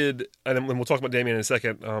treated, and we'll talk about Damian in a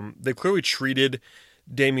second. They've clearly treated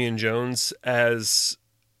Damian Jones as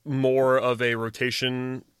more of a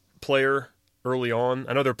rotation player early on.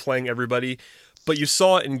 I know they're playing everybody, but you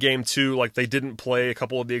saw it in game 2. Like, they didn't play a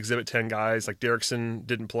couple of the Exhibit 10 guys. Like, Derrickson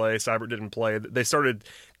didn't play, Seibert didn't play. They started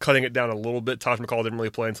cutting it down a little bit. Taj McCall didn't really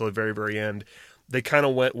play until the very, very end. They kind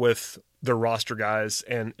of went with their roster guys,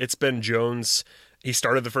 and it's been Jones. He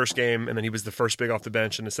started the first game, and then he was the first big off the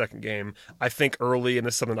bench in the second game. I think early, and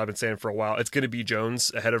this is something I've been saying for a while, it's going to be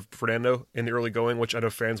Jones ahead of Fernando in the early going, which I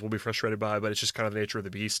know fans will be frustrated by, but it's just kind of the nature of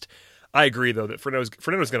the beast. I agree, though, that Fernando's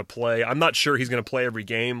going to play. I'm not sure he's going to play every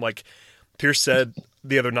game. Like Pierce said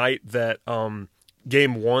the other night that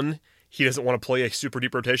game 1, he doesn't want to play a super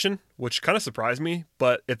deep rotation, which kind of surprised me.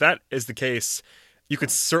 But if that is the case, you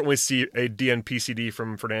could certainly see a DNP-CD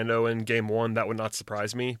from Fernando in game 1. That would not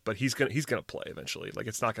surprise me, but he's gonna play eventually. Like,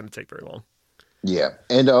 it's not going to take very long. Yeah,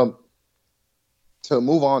 and to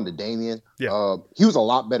move on to Damian, he was a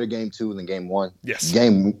lot better game 2 than game 1. Yes,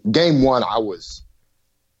 game 1, I was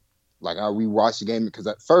like, I rewatched the game because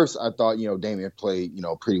at first I thought, Damian played,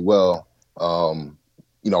 pretty well,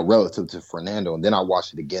 relative to Fernando, and then I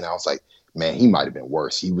watched it again. I was like, man, he might have been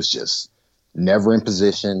worse. He was just never in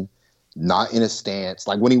position. Not in a stance.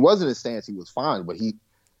 Like, when he was in a stance, he was fine, but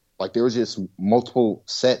there was just multiple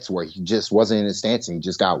sets where he just wasn't in a stance and he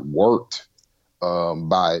just got worked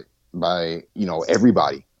by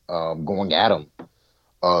everybody going at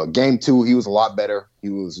him. Game 2, he was a lot better. He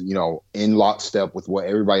was, in lockstep with what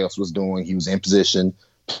everybody else was doing. He was in position,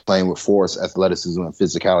 playing with force, athleticism, and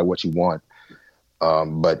physicality, what you want.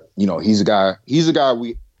 But he's a guy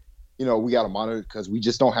we got to monitor because we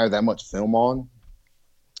just don't have that much film on.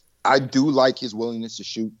 I do like his willingness to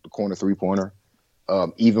shoot the corner 3-pointer,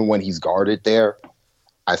 even when he's guarded there.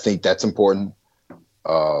 I think that's important.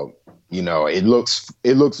 It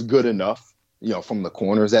looks good enough, from the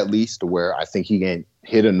corners at least, to where I think he can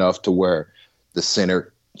hit enough to where the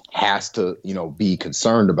center has to, be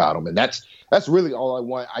concerned about him. And that's really all I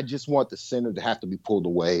want. I just want the center to have to be pulled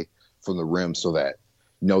away from the rim so that,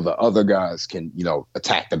 the other guys can,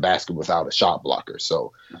 attack the basket without a shot blocker.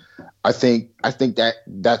 So I think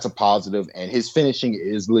that's a positive, and his finishing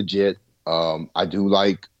is legit. I do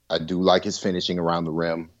like his finishing around the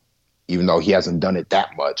rim, even though he hasn't done it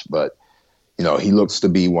that much, but he looks to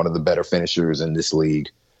be one of the better finishers in this league.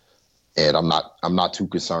 And I'm not too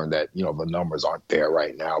concerned that, the numbers aren't there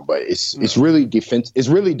right now, but it's really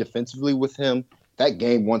defensively with him. That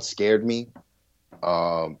game once scared me.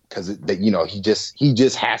 Because he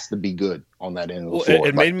just has to be good on that end of the floor.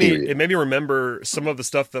 It made me remember some of the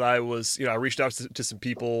stuff that I was, I reached out to some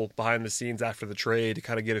people behind the scenes after the trade to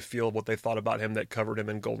kind of get a feel of what they thought about him that covered him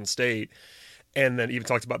in Golden State, and then even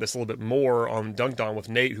talked about this a little bit more on Dunked On with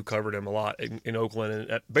Nate, who covered him a lot in Oakland,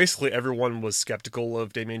 and basically everyone was skeptical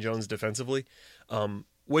of Damian Jones defensively,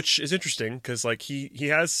 which is interesting because like he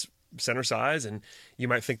has center size, and you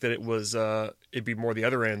might think that it'd be more the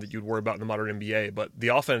other end that you'd worry about in the modern NBA, but the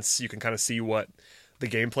offense, you can kind of see what the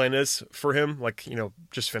game plan is for him, like,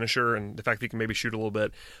 just finisher and the fact that he can maybe shoot a little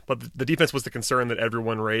bit, but the defense was the concern that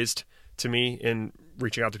everyone raised to me in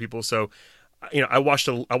reaching out to people. So I watched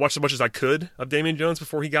as much as I could of Damian Jones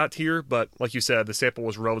before he got here, but like you said, the sample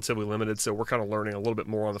was relatively limited, so we're kind of learning a little bit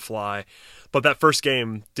more on the fly. But that first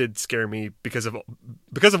game did scare me because of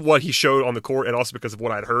what he showed on the court, and also because of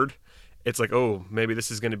what I'd heard. It's like, oh, maybe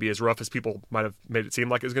this is going to be as rough as people might have made it seem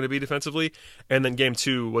like it was going to be defensively. And then game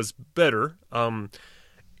 2 was better.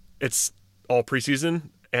 It's all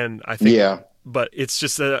preseason, and I think, but it's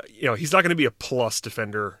just he's not going to be a plus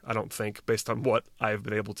defender, I don't think, based on what I've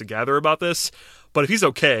been able to gather about this. But if he's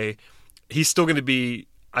okay, he's still going to be,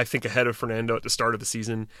 I think, ahead of Fernando at the start of the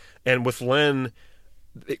season. And with Len,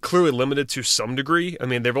 it clearly limited to some degree. I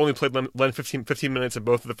mean, they've only played Len 15 minutes in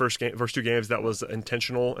both of the first 2 games. That was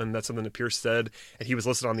intentional, and that's something that Pierce said, and he was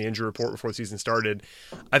listed on the injury report before the season started.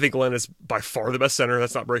 I think Len is by far the best center.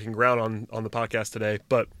 That's not breaking ground on the podcast today,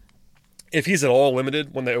 but if he's at all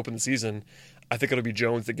limited when they open the season, I think it'll be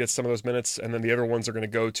Jones that gets some of those minutes, and then the other ones are going to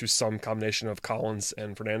go to some combination of Collins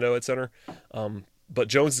and Fernando at center. But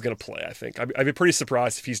Jones is going to play, I think. I'd be pretty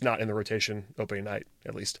surprised if he's not in the rotation opening night,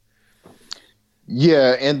 at least.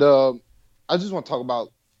 Yeah, and I just want to talk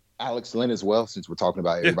about Alex Len as well, since we're talking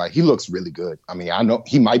about everybody. Yeah. He looks really good. I mean, I know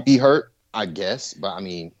he might be hurt, I guess, but I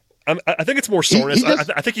mean, I think it's more soreness.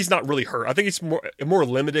 I think he's not really hurt. I think he's more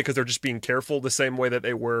limited because they're just being careful the same way that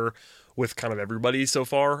they were with kind of everybody so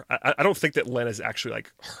far. I don't think that Len is actually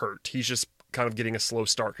like hurt. He's just kind of getting a slow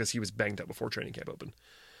start because he was banged up before training camp opened.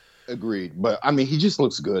 Agreed. But I mean, he just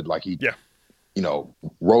looks good. Like Yeah.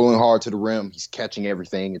 Rolling hard to the rim. He's catching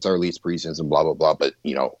everything. It's early, it's preseason, blah, blah, blah. But,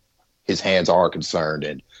 his hands are concerned.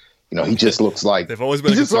 And, he just looks like they've always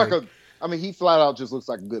been just like he flat out just looks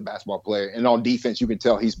like a good basketball player. And on defense, you can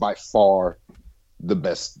tell he's by far the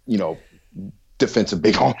best, defensive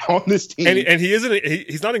big on this team. And he isn't.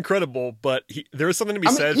 He's not incredible, but there is something to be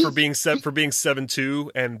said for being 7'2"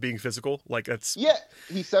 and being physical. Like that's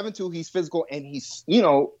he's 7'2", he's physical, and he's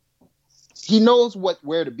he knows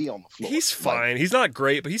where to be on the floor. He's fine. He's not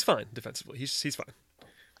great, but he's fine defensively. He's fine.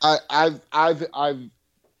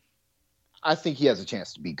 I think he has a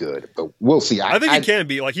chance to be good, but we'll see. I think he can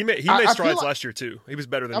be. Like he made strides last year too. He was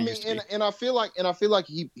better than he used to be. And I feel like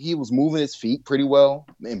he was moving his feet pretty well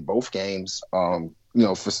in both games. For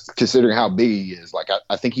considering how big he is, like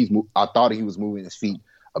I think I thought he was moving his feet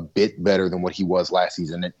a bit better than what he was last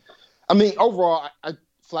season. And I mean, overall, I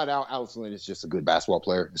flat out, Alex Len is just a good basketball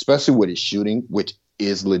player, especially with his shooting, which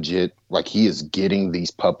is legit. Like he is getting these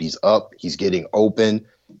puppies up. He's getting open,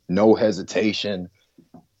 no hesitation.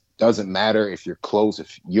 Doesn't matter if you're close.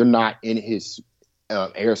 If you're not in his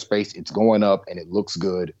airspace, it's going up and it looks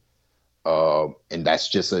good. And that's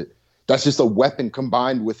just a weapon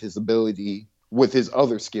combined with his ability, with his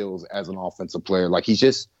other skills as an offensive player. Like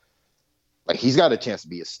he's got a chance to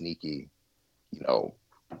be a sneaky,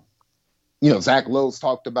 Zach Lowe's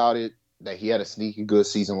talked about it, that he had a sneaky good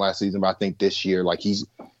season last season, but I think this year, like he's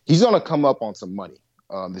going to come up on some money.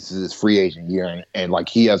 This is his free agent year, and like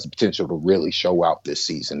he has the potential to really show out this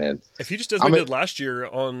season. And if he just does what he did last year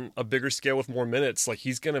on a bigger scale with more minutes, like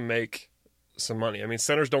he's going to make some money. I mean,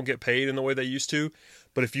 centers don't get paid in the way they used to,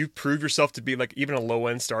 but if you prove yourself to be like even a low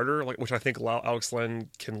end starter, like which I think Alex Len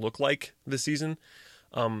can look like this season,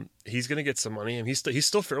 he's going to get some money, and he's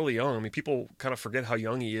still fairly young. I mean, people kind of forget how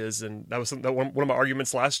young he is, and that was one of my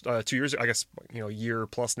arguments last 2 years, I guess, a year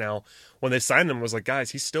plus now, when they signed him, was like,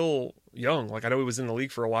 guys, he's still young. Like I know he was in the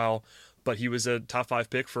league for a while, but he was a top 5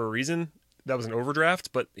 pick for a reason. That was an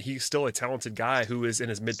overdraft, but he's still a talented guy who is in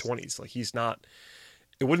his mid 20s. Like he's not.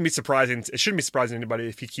 It wouldn't be surprising. It shouldn't be surprising to anybody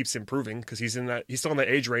if he keeps improving, because he's still in that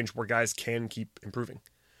age range where guys can keep improving.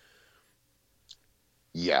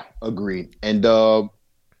 Yeah, agreed. And I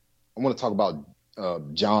want to talk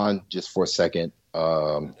about John just for a second.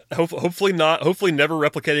 Hopefully not. Hopefully never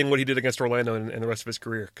replicating what he did against Orlando in the rest of his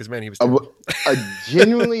career, because man, he was terrible. A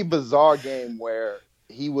genuinely bizarre game where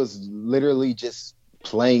he was literally just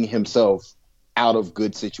playing himself out of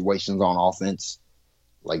good situations on offense.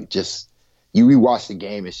 Like just you rewatch the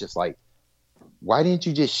game, it's just like, why didn't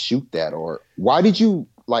you just shoot that? Or why did you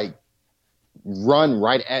like run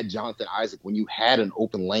right at Jonathan Isaac when you had an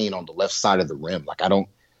open lane on the left side of the rim? Like I don't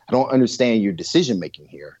understand your decision making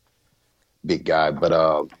here, big guy. But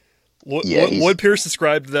Lloyd Pierce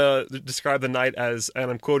described the night as,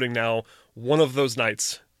 and I'm quoting now, one of those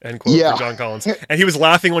nights, end quote, for John Collins. And he was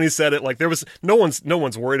laughing when he said it. Like there was no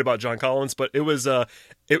one's worried about John Collins, but it was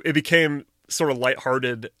it became sort of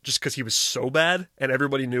lighthearted just because he was so bad and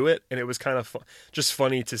everybody knew it, and it was kind of just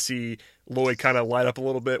funny to see Lloyd kind of light up a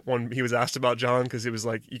little bit when he was asked about John, because it was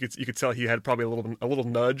like you could tell he had probably a little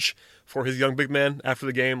nudge for his young big man after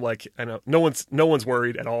the game. Like I know no one's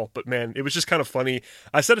worried at all, but man, it was just kind of funny.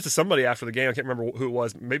 I said it to somebody after the game. I can't remember who it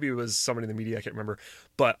was. Maybe it was somebody in the media. I can't remember.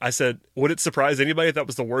 But I said, would it surprise anybody if that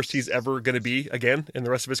was the worst he's ever going to be again in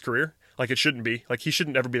the rest of his career? Like it shouldn't be. Like he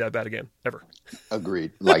shouldn't ever be that bad again, ever.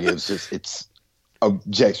 Agreed. Like it's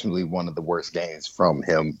objectively one of the worst games from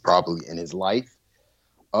him probably in his life.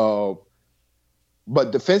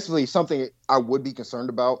 But defensively, something I would be concerned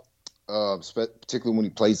about, particularly when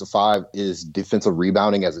he plays the 5, is defensive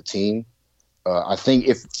rebounding as a team. I think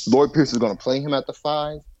if Lloyd Pierce is going to play him at the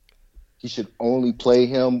 5, he should only play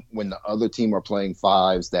him when the other team are playing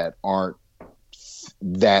 5s that aren't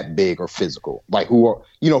that big or physical, like who are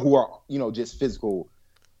just physical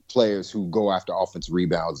players who go after offensive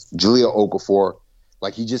rebounds. Jahlil Okafor,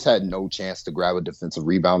 like he just had no chance to grab a defensive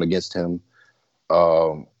rebound against him.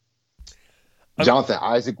 Jonathan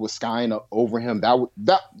Isaac was skying up over him.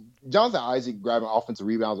 That Jonathan Isaac grabbing offensive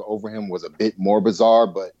rebounds over him was a bit more bizarre,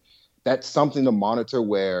 but that's something to monitor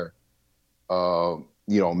where,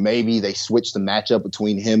 maybe they switch the matchup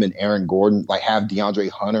between him and Aaron Gordon, like have DeAndre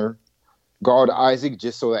Hunter guard Isaac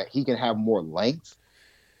just so that he can have more length.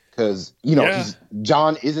 Because,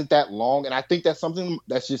 John isn't that long. And I think that's something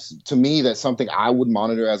that's just, to me, that's something I would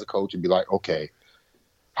monitor as a coach and be like, okay,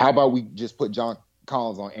 how about we just put John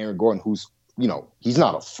Collins on Aaron Gordon, who's, he's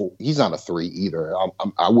not a 3 either.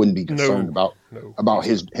 I wouldn't be concerned about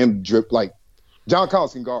him drip. Like John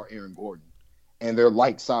Collins can guard Aaron Gordon, and they're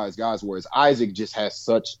like-sized guys, whereas Isaac just has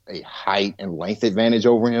such a height and length advantage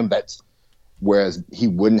over him. whereas he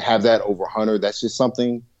wouldn't have that over Hunter. That's just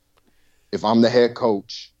something, if I'm the head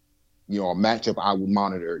coach, a matchup I would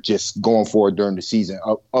monitor just going forward during the season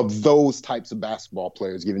of those types of basketball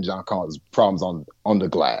players, giving John Collins problems on the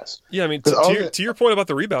glass. Yeah, I mean, to your point about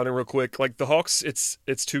the rebounding real quick, like the Hawks, it's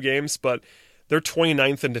 2 games, but they're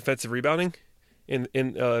 29th in defensive rebounding in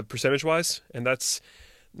percentage-wise, and that's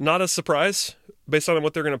not a surprise based on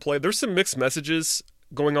what they're going to play. There's some mixed messages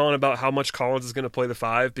going on about how much Collins is going to play the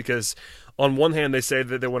 5, because on one hand they say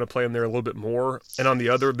that they want to play him there a little bit more, and on the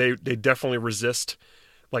other they definitely resist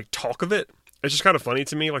like talk of it. It's just kind of funny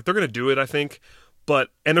to me. Like, they're going to do it, I think, and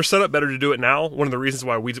they're set up better to do it now. One of the reasons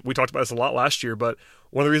why we talked about this a lot last year, but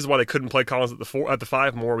one of the reasons why they couldn't play Collins at the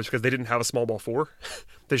 5 more was because they didn't have a small ball 4.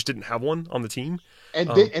 They just didn't have one on the team. And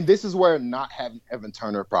this is where not having Evan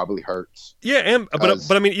Turner probably hurts. Yeah,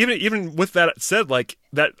 but I mean, even with that said, like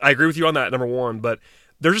that, I agree with you on that, number one. But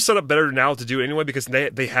they're just set up better now to do it anyway, because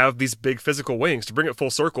they have these big physical wings. To bring it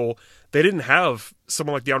full circle, they didn't have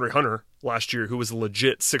someone like DeAndre Hunter last year, who was a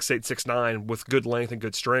legit 6'8", 6'9", with good length and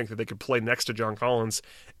good strength, that they could play next to John Collins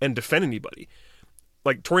and defend anybody.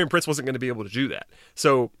 Like, Taurean Prince wasn't going to be able to do that.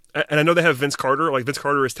 So, and I know they have Vince Carter. Like, Vince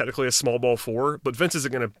Carter is technically a small ball 4, but Vince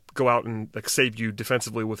isn't going to go out and like save you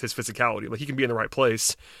defensively with his physicality. Like, he can be in the right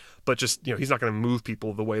place, but just, he's not going to move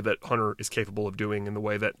people the way that Hunter is capable of doing, and the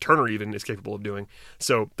way that Turner even is capable of doing.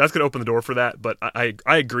 So that's going to open the door for that. But I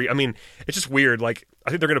agree. I mean, it's just weird. Like,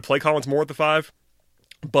 I think they're going to play Collins more at the 5,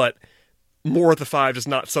 but more at the 5 does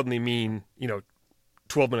not suddenly mean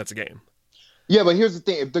 12 minutes a game. Yeah, but here's the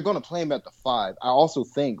thing: if they're going to play him at the 5, I also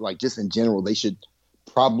think, like, just in general, they should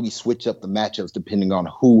probably switch up the matchups depending on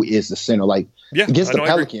who is the center. Like, against the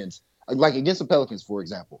Pelicans, for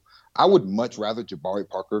example, I would much rather Jabari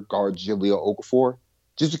Parker guard Jahlil Okafor,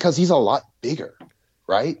 just because he's a lot bigger,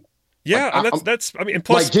 right? Yeah, like, and that's I mean, and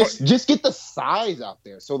plus, like, just get the size out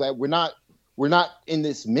there so that we're not in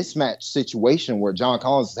this mismatch situation where John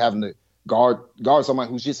Collins is having to guard someone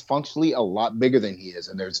who's just functionally a lot bigger than he is,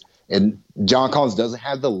 and John Collins doesn't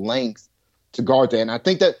have the length to guard that. And I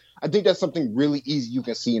think that's something really easy you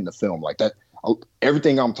can see in the film. Like, that,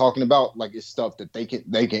 everything I'm talking about, like, is stuff that they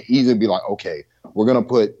can easily be like, okay, we're gonna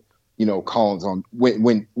put Collins on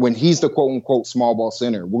when he's the quote unquote small ball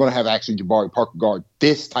center. We're gonna have actually Jabari Parker guard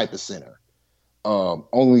this type of center,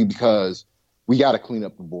 only because we got to clean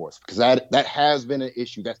up the boards, because that has been an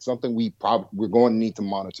issue. That's something we're going to need to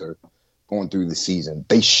monitor going through the season.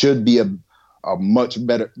 They should be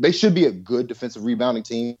they should be a good defensive rebounding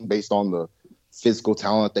team based on the physical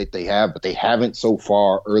talent that they have, but they haven't so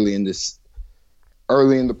far early in the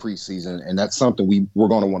preseason, and that's something we're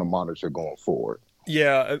going to want to monitor going forward.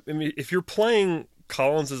 Yeah, I mean, if you're playing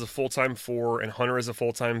Collins as a full-time 4 and Hunter as a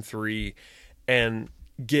full-time 3, and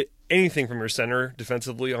get anything from your center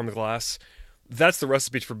defensively on the glass, that's the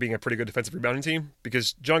recipe for being a pretty good defensive rebounding team,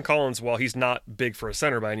 because John Collins, while he's not big for a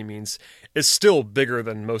center by any means, is still bigger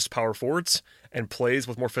than most power forwards and plays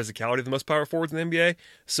with more physicality than most power forwards in the NBA.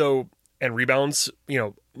 So, and rebounds,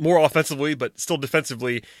 more offensively, but still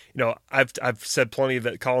defensively. I've said plenty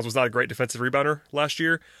that Collins was not a great defensive rebounder last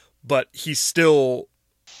year, but he's still,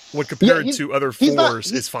 when compared to other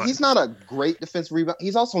 4s, is fine. He's not a great defensive rebounder.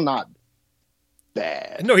 He's also not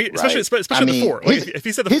bad. No, especially the 4. Like, if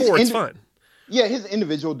he said the 4, it's fine. Yeah, his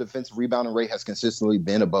individual defensive rebounding rate has consistently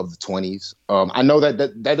been above the 20s. I know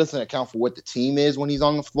that doesn't account for what the team is when he's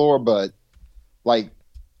on the floor, but, like,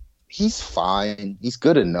 he's fine. He's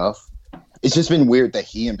good enough. It's just been weird that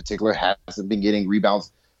he in particular hasn't been getting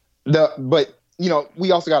rebounds. But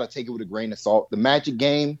we also got to take it with a grain of salt. The Magic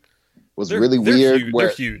game was really weird. They're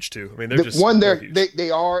huge too. I mean, they're huge. They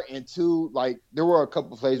are, and 2, like, there were a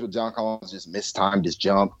couple of plays where John Collins just mistimed his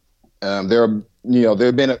jump. There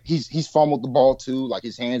have been he's fumbled the ball too. Like,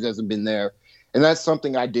 his hands hasn't been there, and that's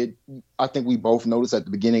something I think we both noticed at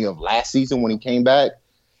the beginning of last season when he came back,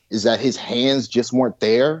 is that his hands just weren't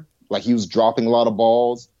there. Like, he was dropping a lot of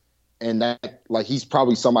balls, and that, like, he's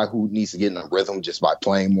probably somebody who needs to get in a rhythm just by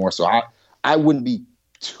playing more. So I wouldn't be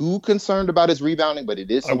too concerned about his rebounding, but it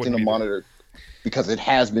is something to monitor, because it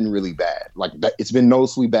has been really bad. Like, it's been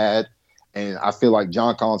noticeably bad, and I feel like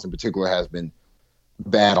John Collins in particular has been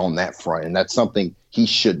bad on that front, and that's something he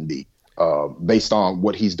shouldn't be, based on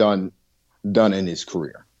what he's done in his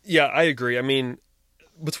career. Yeah, I agree. I mean,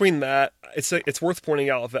 between that, it's worth pointing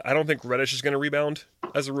out that I don't think Reddish is going to rebound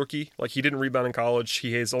as a rookie. Like, he didn't rebound in college.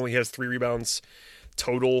 He only has 3 rebounds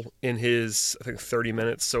total in his, I think, 30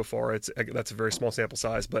 minutes so far. That's a very small sample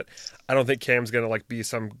size, but I don't think Cam's going to, like, be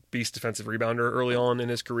some beast defensive rebounder early on in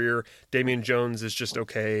his career. Damian Jones is just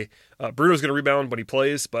okay. Bruno's going to rebound when he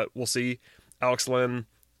plays, but we'll see. Alex Len,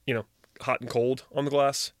 hot and cold on the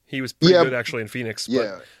glass. He was pretty good actually in Phoenix.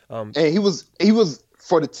 Yeah, but, and he was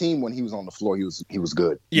for the team when he was on the floor. He was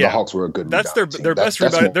good. Yeah, the Hawks were a good. That's their best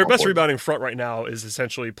rebounding. Their best rebounding front right now is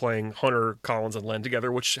essentially playing Hunter, Collins, and Len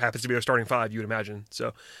together, which happens to be their starting five. You would imagine.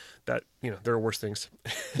 So that there are worse things.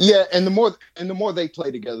 Yeah, and the more they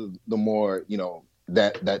play together, the more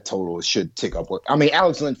that total should tick up. I mean,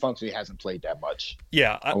 Alex Len functionally hasn't played that much.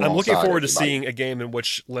 Yeah, I'm looking forward to seeing a game in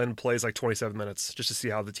which Len plays like 27 minutes just to see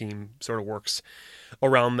how the team sort of works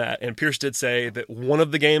around that. And Pierce did say that one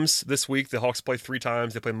of the games this week, the Hawks play 3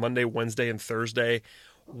 times. They play Monday, Wednesday, and Thursday.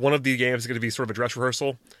 One of the games is going to be sort of a dress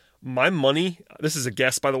rehearsal. My money, this is a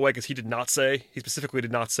guess, by the way, because he specifically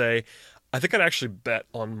did not say, I think I'd actually bet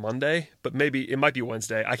on Monday, but maybe it might be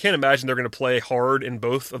Wednesday. I can't imagine they're going to play hard in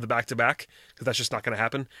both of the back-to-back because that's just not going to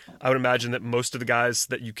happen. I would imagine that most of the guys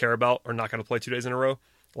that you care about are not going to play 2 days in a row.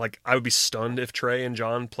 Like, I would be stunned if Trey and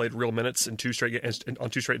John played real minutes on 2 straight days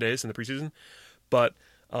in the preseason. But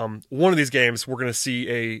one of these games, we're going to see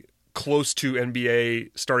a close to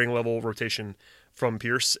NBA starting level rotation from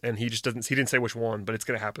Pierce, and he didn't say which one, but it's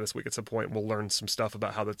going to happen this week at some point. We'll learn some stuff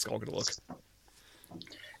about how that's all going to look.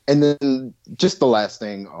 And then just the last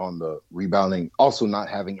thing on the rebounding, also not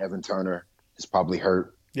having Evan Turner is probably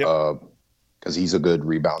hurt because he's a good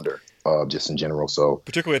rebounder just in general. So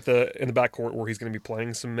particularly in the backcourt where he's going to be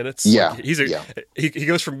playing some minutes. Yeah, he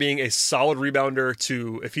goes from being a solid rebounder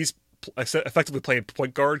to, if he's effectively playing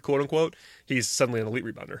point guard, quote unquote, he's suddenly an elite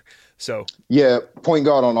rebounder. So yeah, point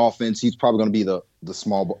guard on offense, he's probably going to be the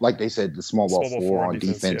small, like they said, the small ball 4 on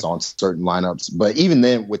defense on certain lineups. But even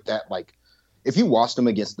then, with that, like, if you watched him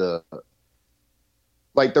against the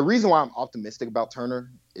reason why I'm optimistic about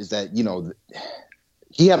Turner is that,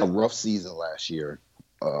 he had a rough season last year.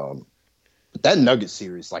 But that Nuggets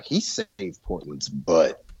series, like, he saved Portland's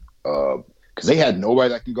butt because they had nobody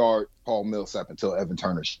that can guard Paul Millsap until Evan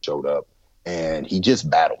Turner showed up, and he just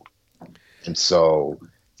battled. And so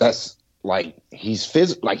that's like, he's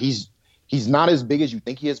physical, like he's not as big as you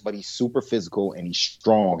think he is, but he's super physical and he's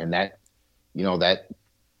strong, and that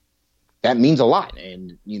that means a lot.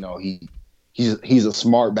 And he's a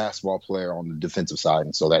smart basketball player on the defensive side,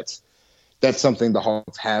 and so that's something the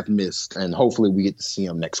Hawks have missed, and hopefully we get to see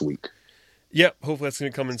him next week. Yep, hopefully that's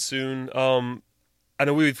going to come in soon. I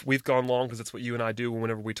know we've gone long because that's what you and I do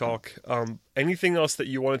whenever we talk. Anything else that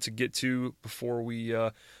you wanted to get to before we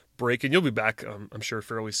break? And you'll be back, I'm sure,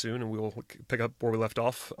 fairly soon, and we will pick up where we left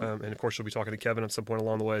off. And of course, you'll be talking to Kevin at some point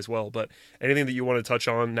along the way as well. But anything that you want to touch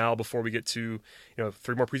on now before we get to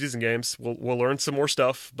 3 more preseason games? We'll learn some more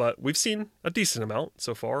stuff, but we've seen a decent amount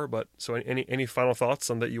so far. But so any final thoughts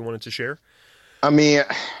on that you wanted to share? I mean,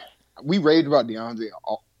 we raved about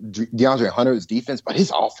DeAndre Hunter's defense, but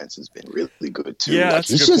his offense has been really good too. Yeah, like,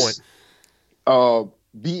 that's a good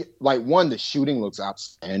point. The shooting looks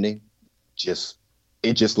outstanding.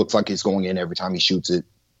 It just looks like it's going in every time he shoots it.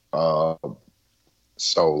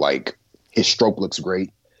 So like his stroke looks great,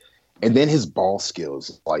 and then his ball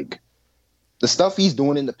skills, like the stuff he's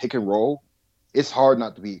doing in the pick and roll, it's hard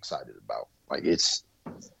not to be excited about. Like it's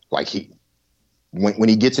like when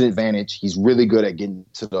he gets an advantage, he's really good at getting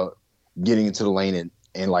into the lane,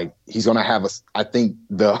 and like he's gonna have I think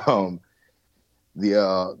the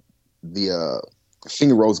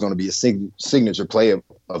finger roll is gonna be a signature play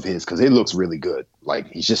of his because it looks really good.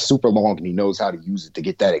 Like he's just super long and he knows how to use it to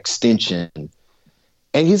get that extension,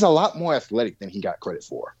 and he's a lot more athletic than he got credit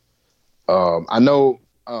for. I know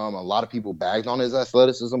a lot of people bagged on his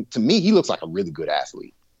athleticism. To me, he looks like a really good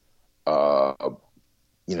athlete.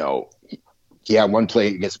 He had one play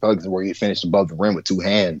against Pelicans where he finished above the rim with 2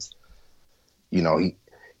 hands.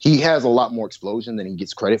 He has a lot more explosion than he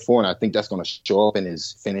gets credit for, and I think that's going to show up in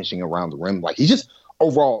his finishing around the rim. Like he's just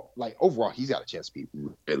overall, he's got a chance to be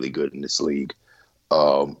really good in this league.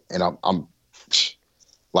 And I'm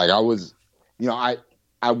like,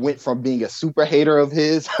 I went from being a super hater of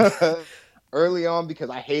his early on because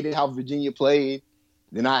I hated how Virginia played.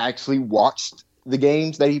 Then I actually watched the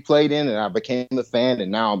games that he played in, and I became a fan.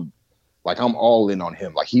 And now I'm all in on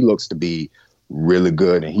him. Like he looks to be really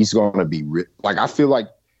good, and he's going to be I feel like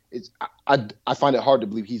I find it hard to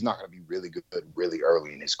believe he's not going to be really good really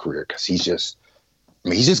early in his career because he's just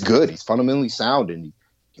good. He's fundamentally sound, and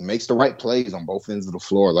he makes the right plays on both ends of the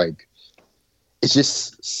floor. Like it's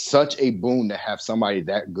just such a boon to have somebody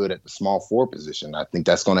that good at the small forward position. I think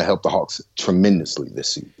that's going to help the Hawks tremendously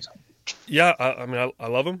this season. Yeah, I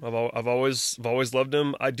love him. I've always loved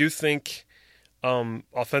him. I do think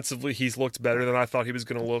offensively he's looked better than I thought he was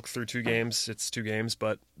going to look through 2 games. It's 2 games,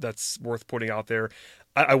 but that's worth putting out there.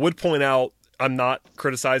 I would point out, I'm not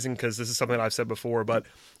criticizing because this is something I've said before, but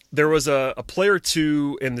there was a play or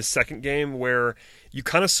two in the second game where you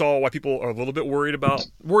kind of saw why people are a little bit worried about,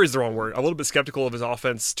 worry is the wrong word, a little bit skeptical of his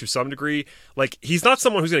offense to some degree. Like, he's not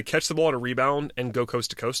someone who's going to catch the ball on a rebound and go coast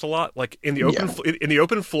to coast a lot. Like, in the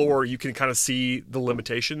open floor, you can kind of see the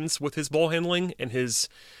limitations with his ball handling and his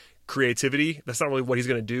creativity. That's not really what he's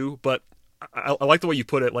going to do, but I like the way you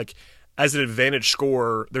put it. Like, as an advantage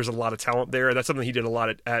scorer, there's a lot of talent there. That's something he did a lot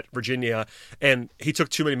at Virginia, and he took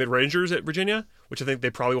too many mid-rangers at Virginia, which I think they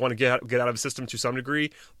probably want to get out of his system to some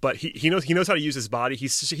degree. But he knows how to use his body.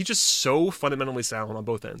 He's just so fundamentally sound on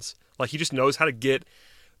both ends. Like, he just knows how to get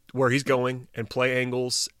where he's going and play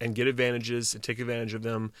angles and get advantages and take advantage of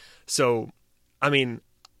them. So, I mean,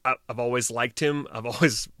 I've always liked him. I've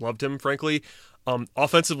always loved him, frankly.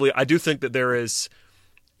 Offensively, I do think that there is,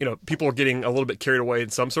 people are getting a little bit carried away in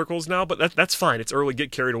some circles now, but that's fine. It's early,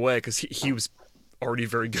 get carried away, because he was already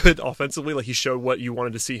very good offensively. Like, he showed what you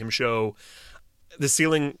wanted to see him show. The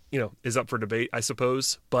ceiling, is up for debate, I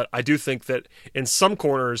suppose, but I do think that in some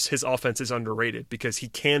corners his offense is underrated because he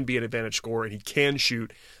can be an advantage scorer and he can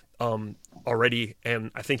shoot already,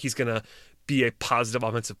 and I think he's going to be a positive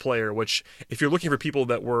offensive player, which, if you're looking for people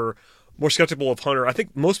that were more skeptical of Hunter, I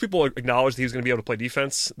think most people acknowledge that he was going to be able to play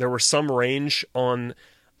defense. There was some range on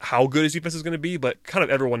how good his defense is going to be, but kind of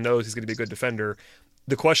everyone knows he's going to be a good defender.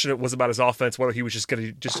 The question was about his offense, whether he was just going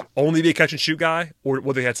to just only be a catch and shoot guy or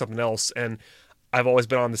whether he had something else. And I've always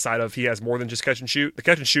been on the side of he has more than just catch and shoot. The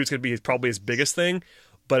catch and shoot is going to be probably his biggest thing,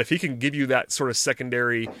 but if he can give you that sort of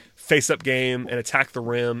secondary face-up game and attack the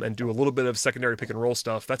rim and do a little bit of secondary pick-and-roll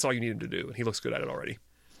stuff, that's all you need him to do, and he looks good at it already.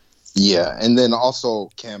 Yeah, and then also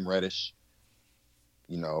Cam Reddish.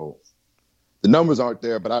 The numbers aren't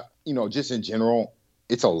there, but just in general,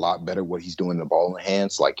 it's a lot better what he's doing the ball in the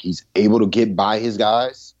hands. Like, he's able to get by his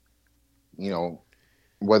guys,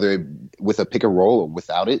 whether with a pick and roll or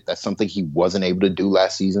without it. That's something he wasn't able to do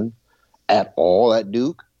last season at all at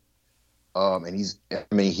Duke. And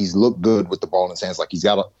he's looked good with the ball in his hands. Like, he's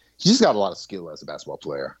just got a lot of skill as a basketball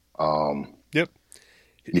player. Yep.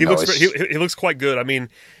 He looks quite good. I mean,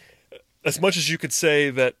 as much as you could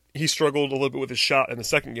say that he struggled a little bit with his shot in the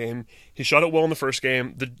second game, he shot it well in the first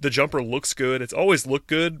game. The jumper looks good. It's always looked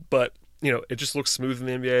good, but it just looks smooth in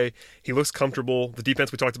the NBA. He looks comfortable. The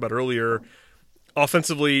defense we talked about earlier.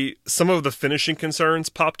 Offensively, some of the finishing concerns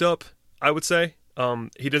popped up, I would say.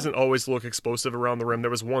 He doesn't always look explosive around the rim.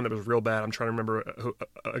 There was one that was real bad. I'm trying to remember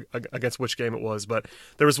against which game it was, but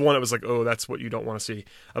there was one that was like, oh, that's what you don't want to see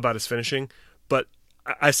about his finishing. But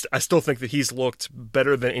I still think that he's looked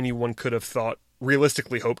better than anyone could have thought,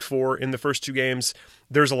 realistically hoped for in the first two games.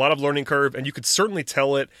 There's a lot of learning curve, and you could certainly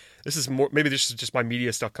tell it. Maybe this is just my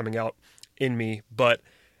media stuff coming out in me, but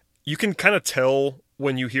you can kind of tell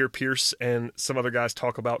when you hear Pierce and some other guys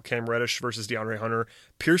talk about Cam Reddish versus DeAndre Hunter.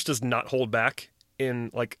 Pierce does not hold back in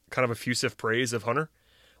like kind of effusive praise of Hunter.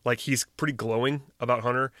 Like, he's pretty glowing about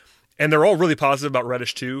Hunter, and they're all really positive about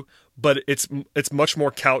Reddish too, but it's much more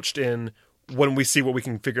couched in when we see what we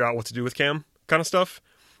can figure out what to do with Cam kind of stuff.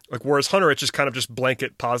 Like, whereas Hunter, it's just kind of just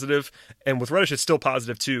blanket positive, and with Reddish, it's still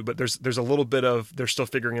positive too, but there's a little bit of they're still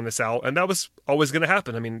figuring this out, and that was always going to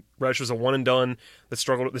happen. I mean, Reddish was a one and done that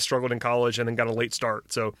struggled in college and then got a late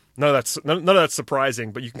start, so none of that's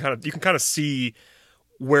surprising. But you can kind of see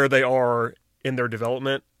where they are in their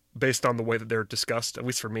development based on the way that they're discussed. At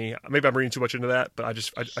least for me, maybe I'm reading too much into that, but I feel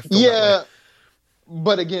that way.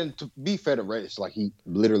 But again, to be fair to Reddish, like, he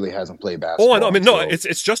literally hasn't played basketball. Oh, I know. I mean, no,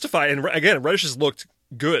 it's justified. And again, Reddish has looked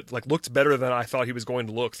good, like looked better than I thought he was going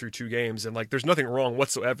to look through two games. And like, there's nothing wrong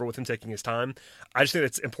whatsoever with him taking his time. I just think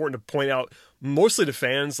it's important to point out, mostly to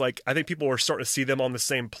fans, like, I think people are starting to see them on the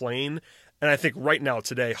same plane. And I think right now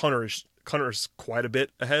today, Hunter's quite a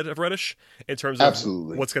bit ahead of Reddish in terms of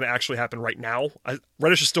what's going to actually happen right now.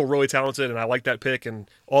 Reddish is still really talented, and I like that pick and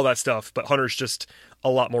all that stuff, but Hunter's just a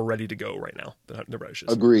lot more ready to go right now than Reddish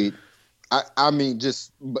is. Agreed. I mean,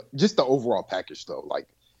 just the overall package, though. Like,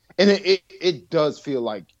 and it does feel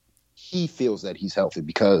like he feels that he's healthy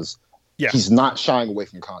because he's not shying away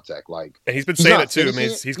from contact. Like, and he's been saying it too. I mean,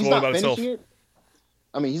 he's glowing about himself.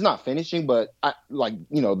 I mean, he's not finishing, but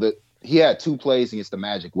he had two plays against the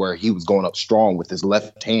Magic where he was going up strong with his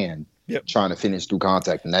left hand, trying to finish through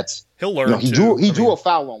contact, and he'll learn. He drew a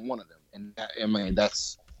foul on one of them, and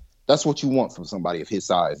that's what you want from somebody of his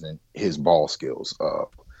size and his ball skills.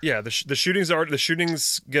 The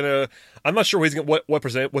shooting's gonna. I'm not sure what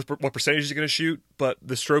percentage he's gonna shoot, but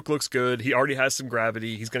the stroke looks good. He already has some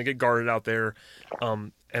gravity. He's gonna get guarded out there,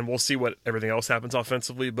 and we'll see what everything else happens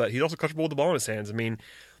offensively. But he's also comfortable with the ball in his hands. I mean,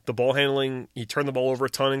 the ball handling, he turned the ball over a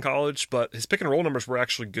ton in college, but his pick and roll numbers were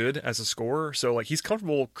actually good as a scorer. So like, he's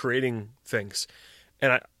comfortable creating things,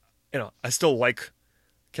 and I still like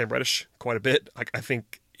Cam Reddish quite a bit. Like, I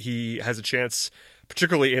think he has a chance,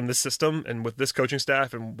 particularly in this system and with this coaching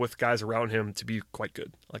staff and with guys around him, to be quite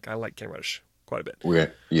good. Like, I like Cam Reddish quite a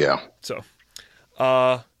bit. Yeah. So,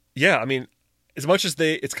 yeah, I mean, as much as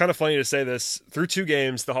it's kind of funny to say this, through 2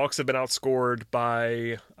 games, the Hawks have been outscored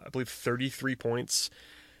by, I believe, 33 points.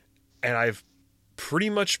 And I've pretty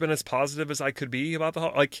much been as positive as I could be about the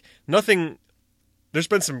Hawks. Like, nothing, there's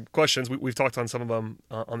been some questions. We've talked on some of them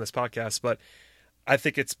on this podcast, but I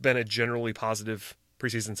think it's been a generally positive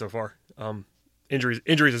preseason so far.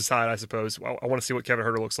 Injuries aside, I suppose. I want to see what Kevin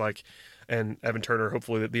Huerter looks like, and Evan Turner.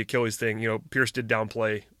 Hopefully, the Achilles thing. You know, Pierce did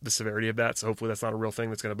downplay the severity of that, so hopefully that's not a real thing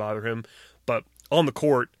that's going to bother him. But on the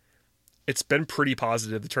court, it's been pretty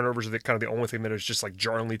positive. The turnovers are kind of the only thing that is just like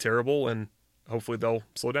jarringly terrible, and hopefully they'll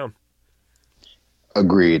slow down.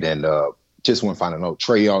 Agreed. And just one final note: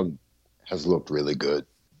 Trae Young has looked really good.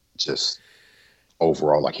 Just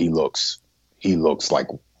overall, like he looks like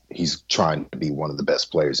he's trying to be one of the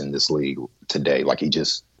best players in this league today. Like he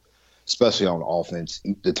just, especially on offense,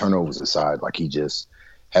 the turnovers aside, like he just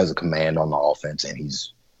has a command on the offense, and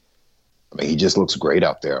he just looks great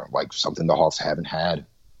out there. Like something the Hawks haven't had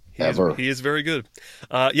ever. He is very good.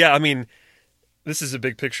 Yeah, I mean, this is a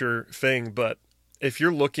big picture thing, but if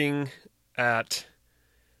you're looking at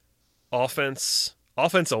offense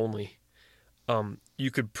only,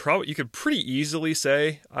 you could pretty easily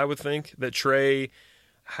say, I would think, that Trae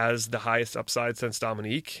has the highest upside since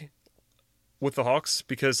Dominique with the Hawks,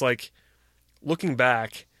 because like looking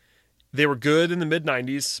back, they were good in the mid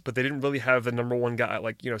 90s, but they didn't really have the number one guy.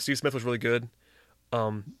 Like, you know, Steve Smith was really good,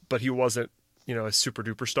 but he wasn't, you know, a super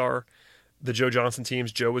duper star. The Joe Johnson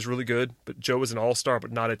teams, Joe was really good, but Joe was an all-star,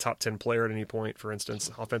 but not a top 10 player at any point, for instance,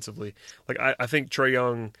 offensively. Like I think Trae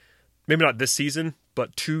Young, maybe not this season,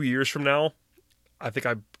 but 2 years from now, I think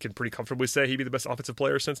I can pretty comfortably say he'd be the best offensive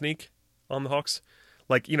player since Neek on the Hawks.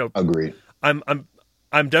 Like, you know, agreed.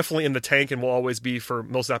 I'm definitely in the tank and will always be for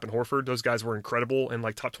Millsap and Horford. Those guys were incredible and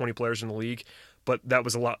like top 20 players in the league, but that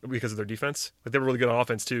was a lot because of their defense. Like they were really good on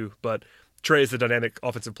offense too, but Trae is the dynamic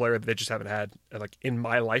offensive player that they just haven't had like in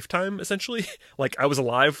my lifetime, essentially. Like I was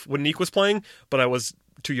alive when Neek was playing, but I was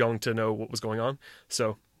too young to know what was going on.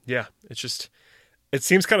 So yeah, it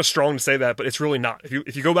seems kind of strong to say that, but it's really not.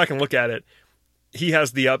 If you go back and look at it, he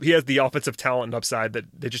has the offensive talent and upside that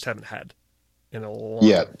they just haven't had in a long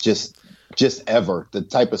time. just ever the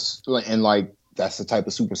type of, and like that's the type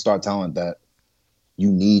of superstar talent that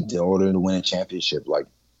you need in order to win a championship, like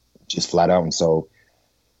just flat out. And so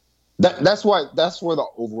that's where the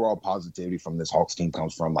overall positivity from this Hawks team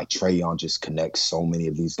comes from. Like Trae Young just connects so many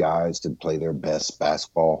of these guys to play their best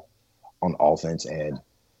basketball on offense, and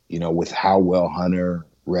you know, with how well Hunter,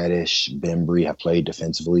 Reddish, Bembry have played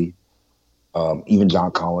defensively. Even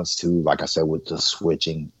John Collins too, like I said, with the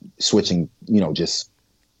switching, you know, just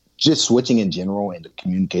switching in general and the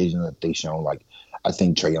communication that they've shown. Like, I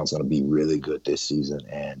think Trae Young's going to be really good this season,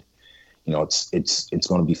 and you know, it's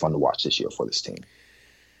going to be fun to watch this year for this team.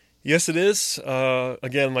 Yes, it is.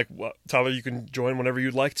 Again, like Tyler, you can join whenever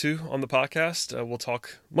you'd like to on the podcast. We'll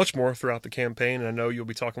talk much more throughout the campaign, and I know you'll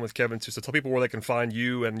be talking with Kevin too. So tell people where they can find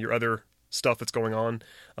you and your other stuff that's going on.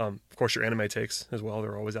 Of course, your anime takes as well.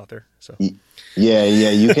 They're always out there. So yeah,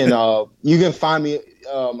 you can find me.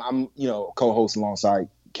 I'm co-host alongside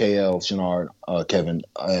KL Chenard, Kevin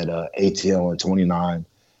at ATL and 29. You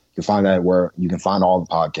can find that where you can find all the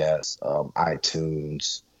podcasts,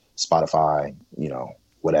 iTunes, Spotify,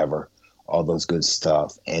 whatever, all those good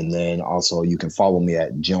stuff. And then also you can follow me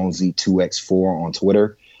at Jonesy2x4 on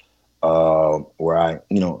Twitter. Where I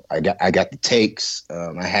got the takes.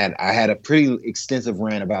 I had a pretty extensive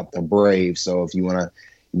rant about the Braves. So if you want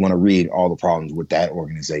to read all the problems with that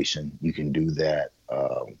organization, you can do that.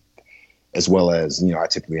 As well as, I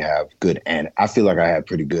typically have good, and I feel like I have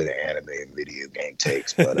pretty good anime and video game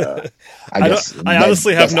takes, but I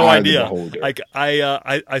honestly have no idea. Like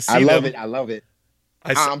I see. I love it.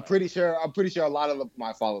 I'm pretty sure a lot of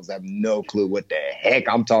my followers have no clue what the heck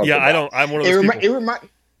I'm talking about. Yeah, I'm one of those people.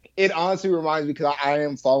 It honestly reminds me, because I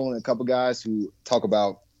am following a couple guys who talk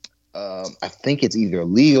about, I think it's either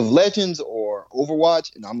League of Legends or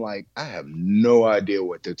Overwatch, and I'm like, I have no idea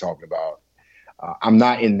what they're talking about. I'm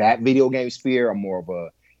not in that video game sphere. I'm more of a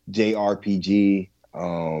JRPG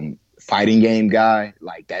fighting game guy.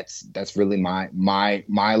 Like that's really my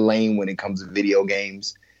lane when it comes to video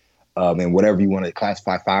games, and whatever you want to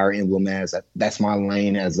classify Fire Emblem as. That's my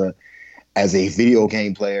lane as a video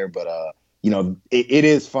game player, but. It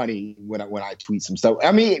is funny when I tweet some stuff.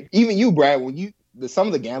 I mean, even you, Brad, when some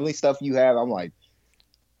of the gambling stuff you have, I'm like,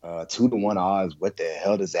 2-1 odds. What the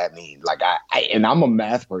hell does that mean? Like and I'm a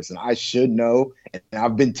math person. I should know, and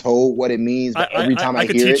I've been told what it means. But every time I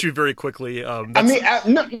could hear teach it, you very quickly. No,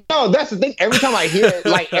 that's the thing. Every time I hear it,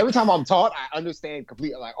 like every time I'm taught, I understand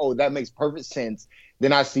completely. Like, oh, that makes perfect sense.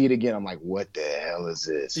 Then I see it again. I'm like, what the hell is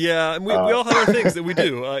this? Yeah, and we all have our things that we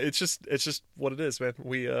do. It's just what it is, man.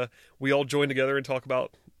 We all join together and talk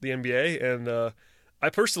about the NBA, and I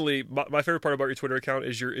personally, my favorite part about your Twitter account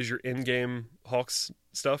is your in-game Hawks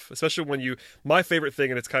stuff, especially when my favorite thing,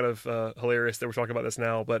 and it's kind of hilarious that we're talking about this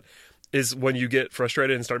now, but is when you get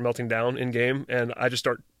frustrated and start melting down in game, and I just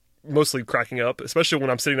start mostly cracking up, especially when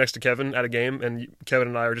I'm sitting next to Kevin at a game, and Kevin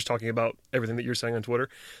and I are just talking about everything that you're saying on Twitter.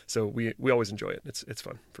 So we always enjoy it. It's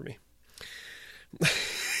fun for me.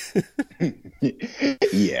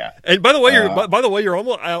 Yeah. And by the way, you're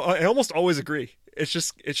almost. I almost always agree. It's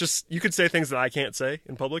just you could say things that I can't say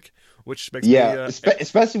in public, which makes me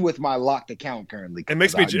especially with my locked account currently. It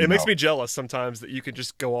makes me jealous sometimes that you can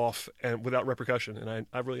just go off and without repercussion, and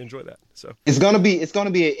I really enjoy that. So it's gonna be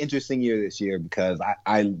an interesting year this year because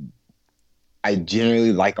I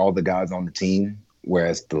generally like all the guys on the team,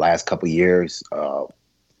 whereas the last couple of years,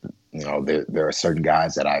 there are certain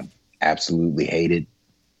guys that I've absolutely hated.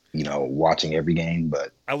 Watching every game,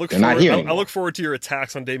 but I look forward to your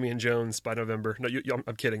attacks on Damian Jones by November. No,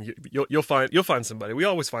 I'm kidding. You'll find somebody. We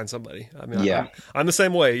always find somebody. I mean, yeah. I'm the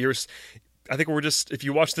same way. I think we're just, if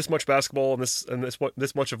you watch this much basketball and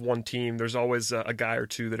this much of one team, there's always a guy or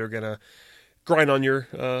two that are gonna grind on your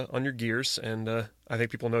gears, and I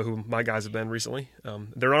think people know who my guys have been recently.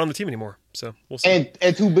 They're not on the team anymore, so we'll see.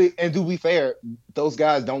 And to be fair, those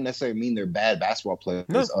guys don't necessarily mean they're bad basketball players.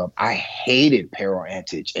 No. I hated Pero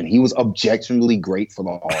Antic, and he was objectively great for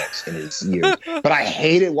the Hawks in his years. But I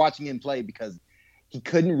hated watching him play because he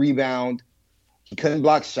couldn't rebound, he couldn't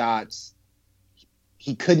block shots,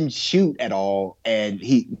 he couldn't shoot at all, and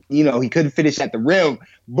he couldn't finish at the rim.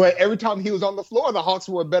 But every time he was on the floor, the Hawks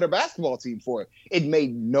were a better basketball team for it. It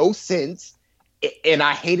made no sense, and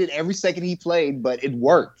I hated every second he played. But it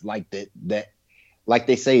worked. Like like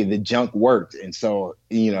they say, the junk worked, and so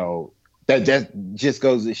that just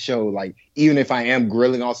goes to show. Like, even if I am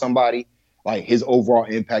grilling on somebody, like, his overall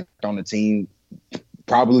impact on the team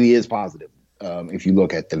probably is positive. If you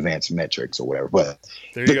look at the advanced metrics or whatever, but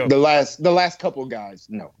the last couple of guys,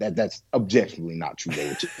 no, that's objectively not true.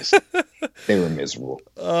 They were miserable.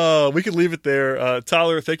 We could leave it there.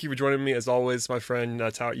 Tyler, thank you for joining me as always, my friend.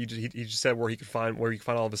 Tyler, he just said where you can find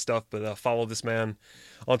all of his stuff, but follow this man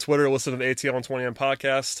on Twitter, listen to the ATL on 20M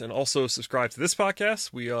podcast, and also subscribe to this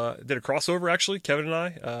podcast. We did a crossover, actually, Kevin and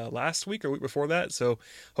I, last week or week before that. So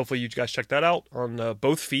hopefully you guys check that out on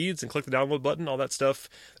both feeds and click the download button, all that stuff.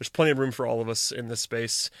 There's plenty of room for all of us in this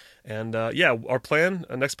space. And our plan,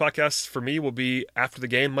 next podcast for me will be after the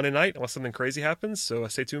game Monday night, unless something crazy happens. So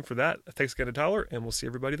stay tuned for that. Thanks again to Tyler, and we'll see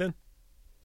everybody then.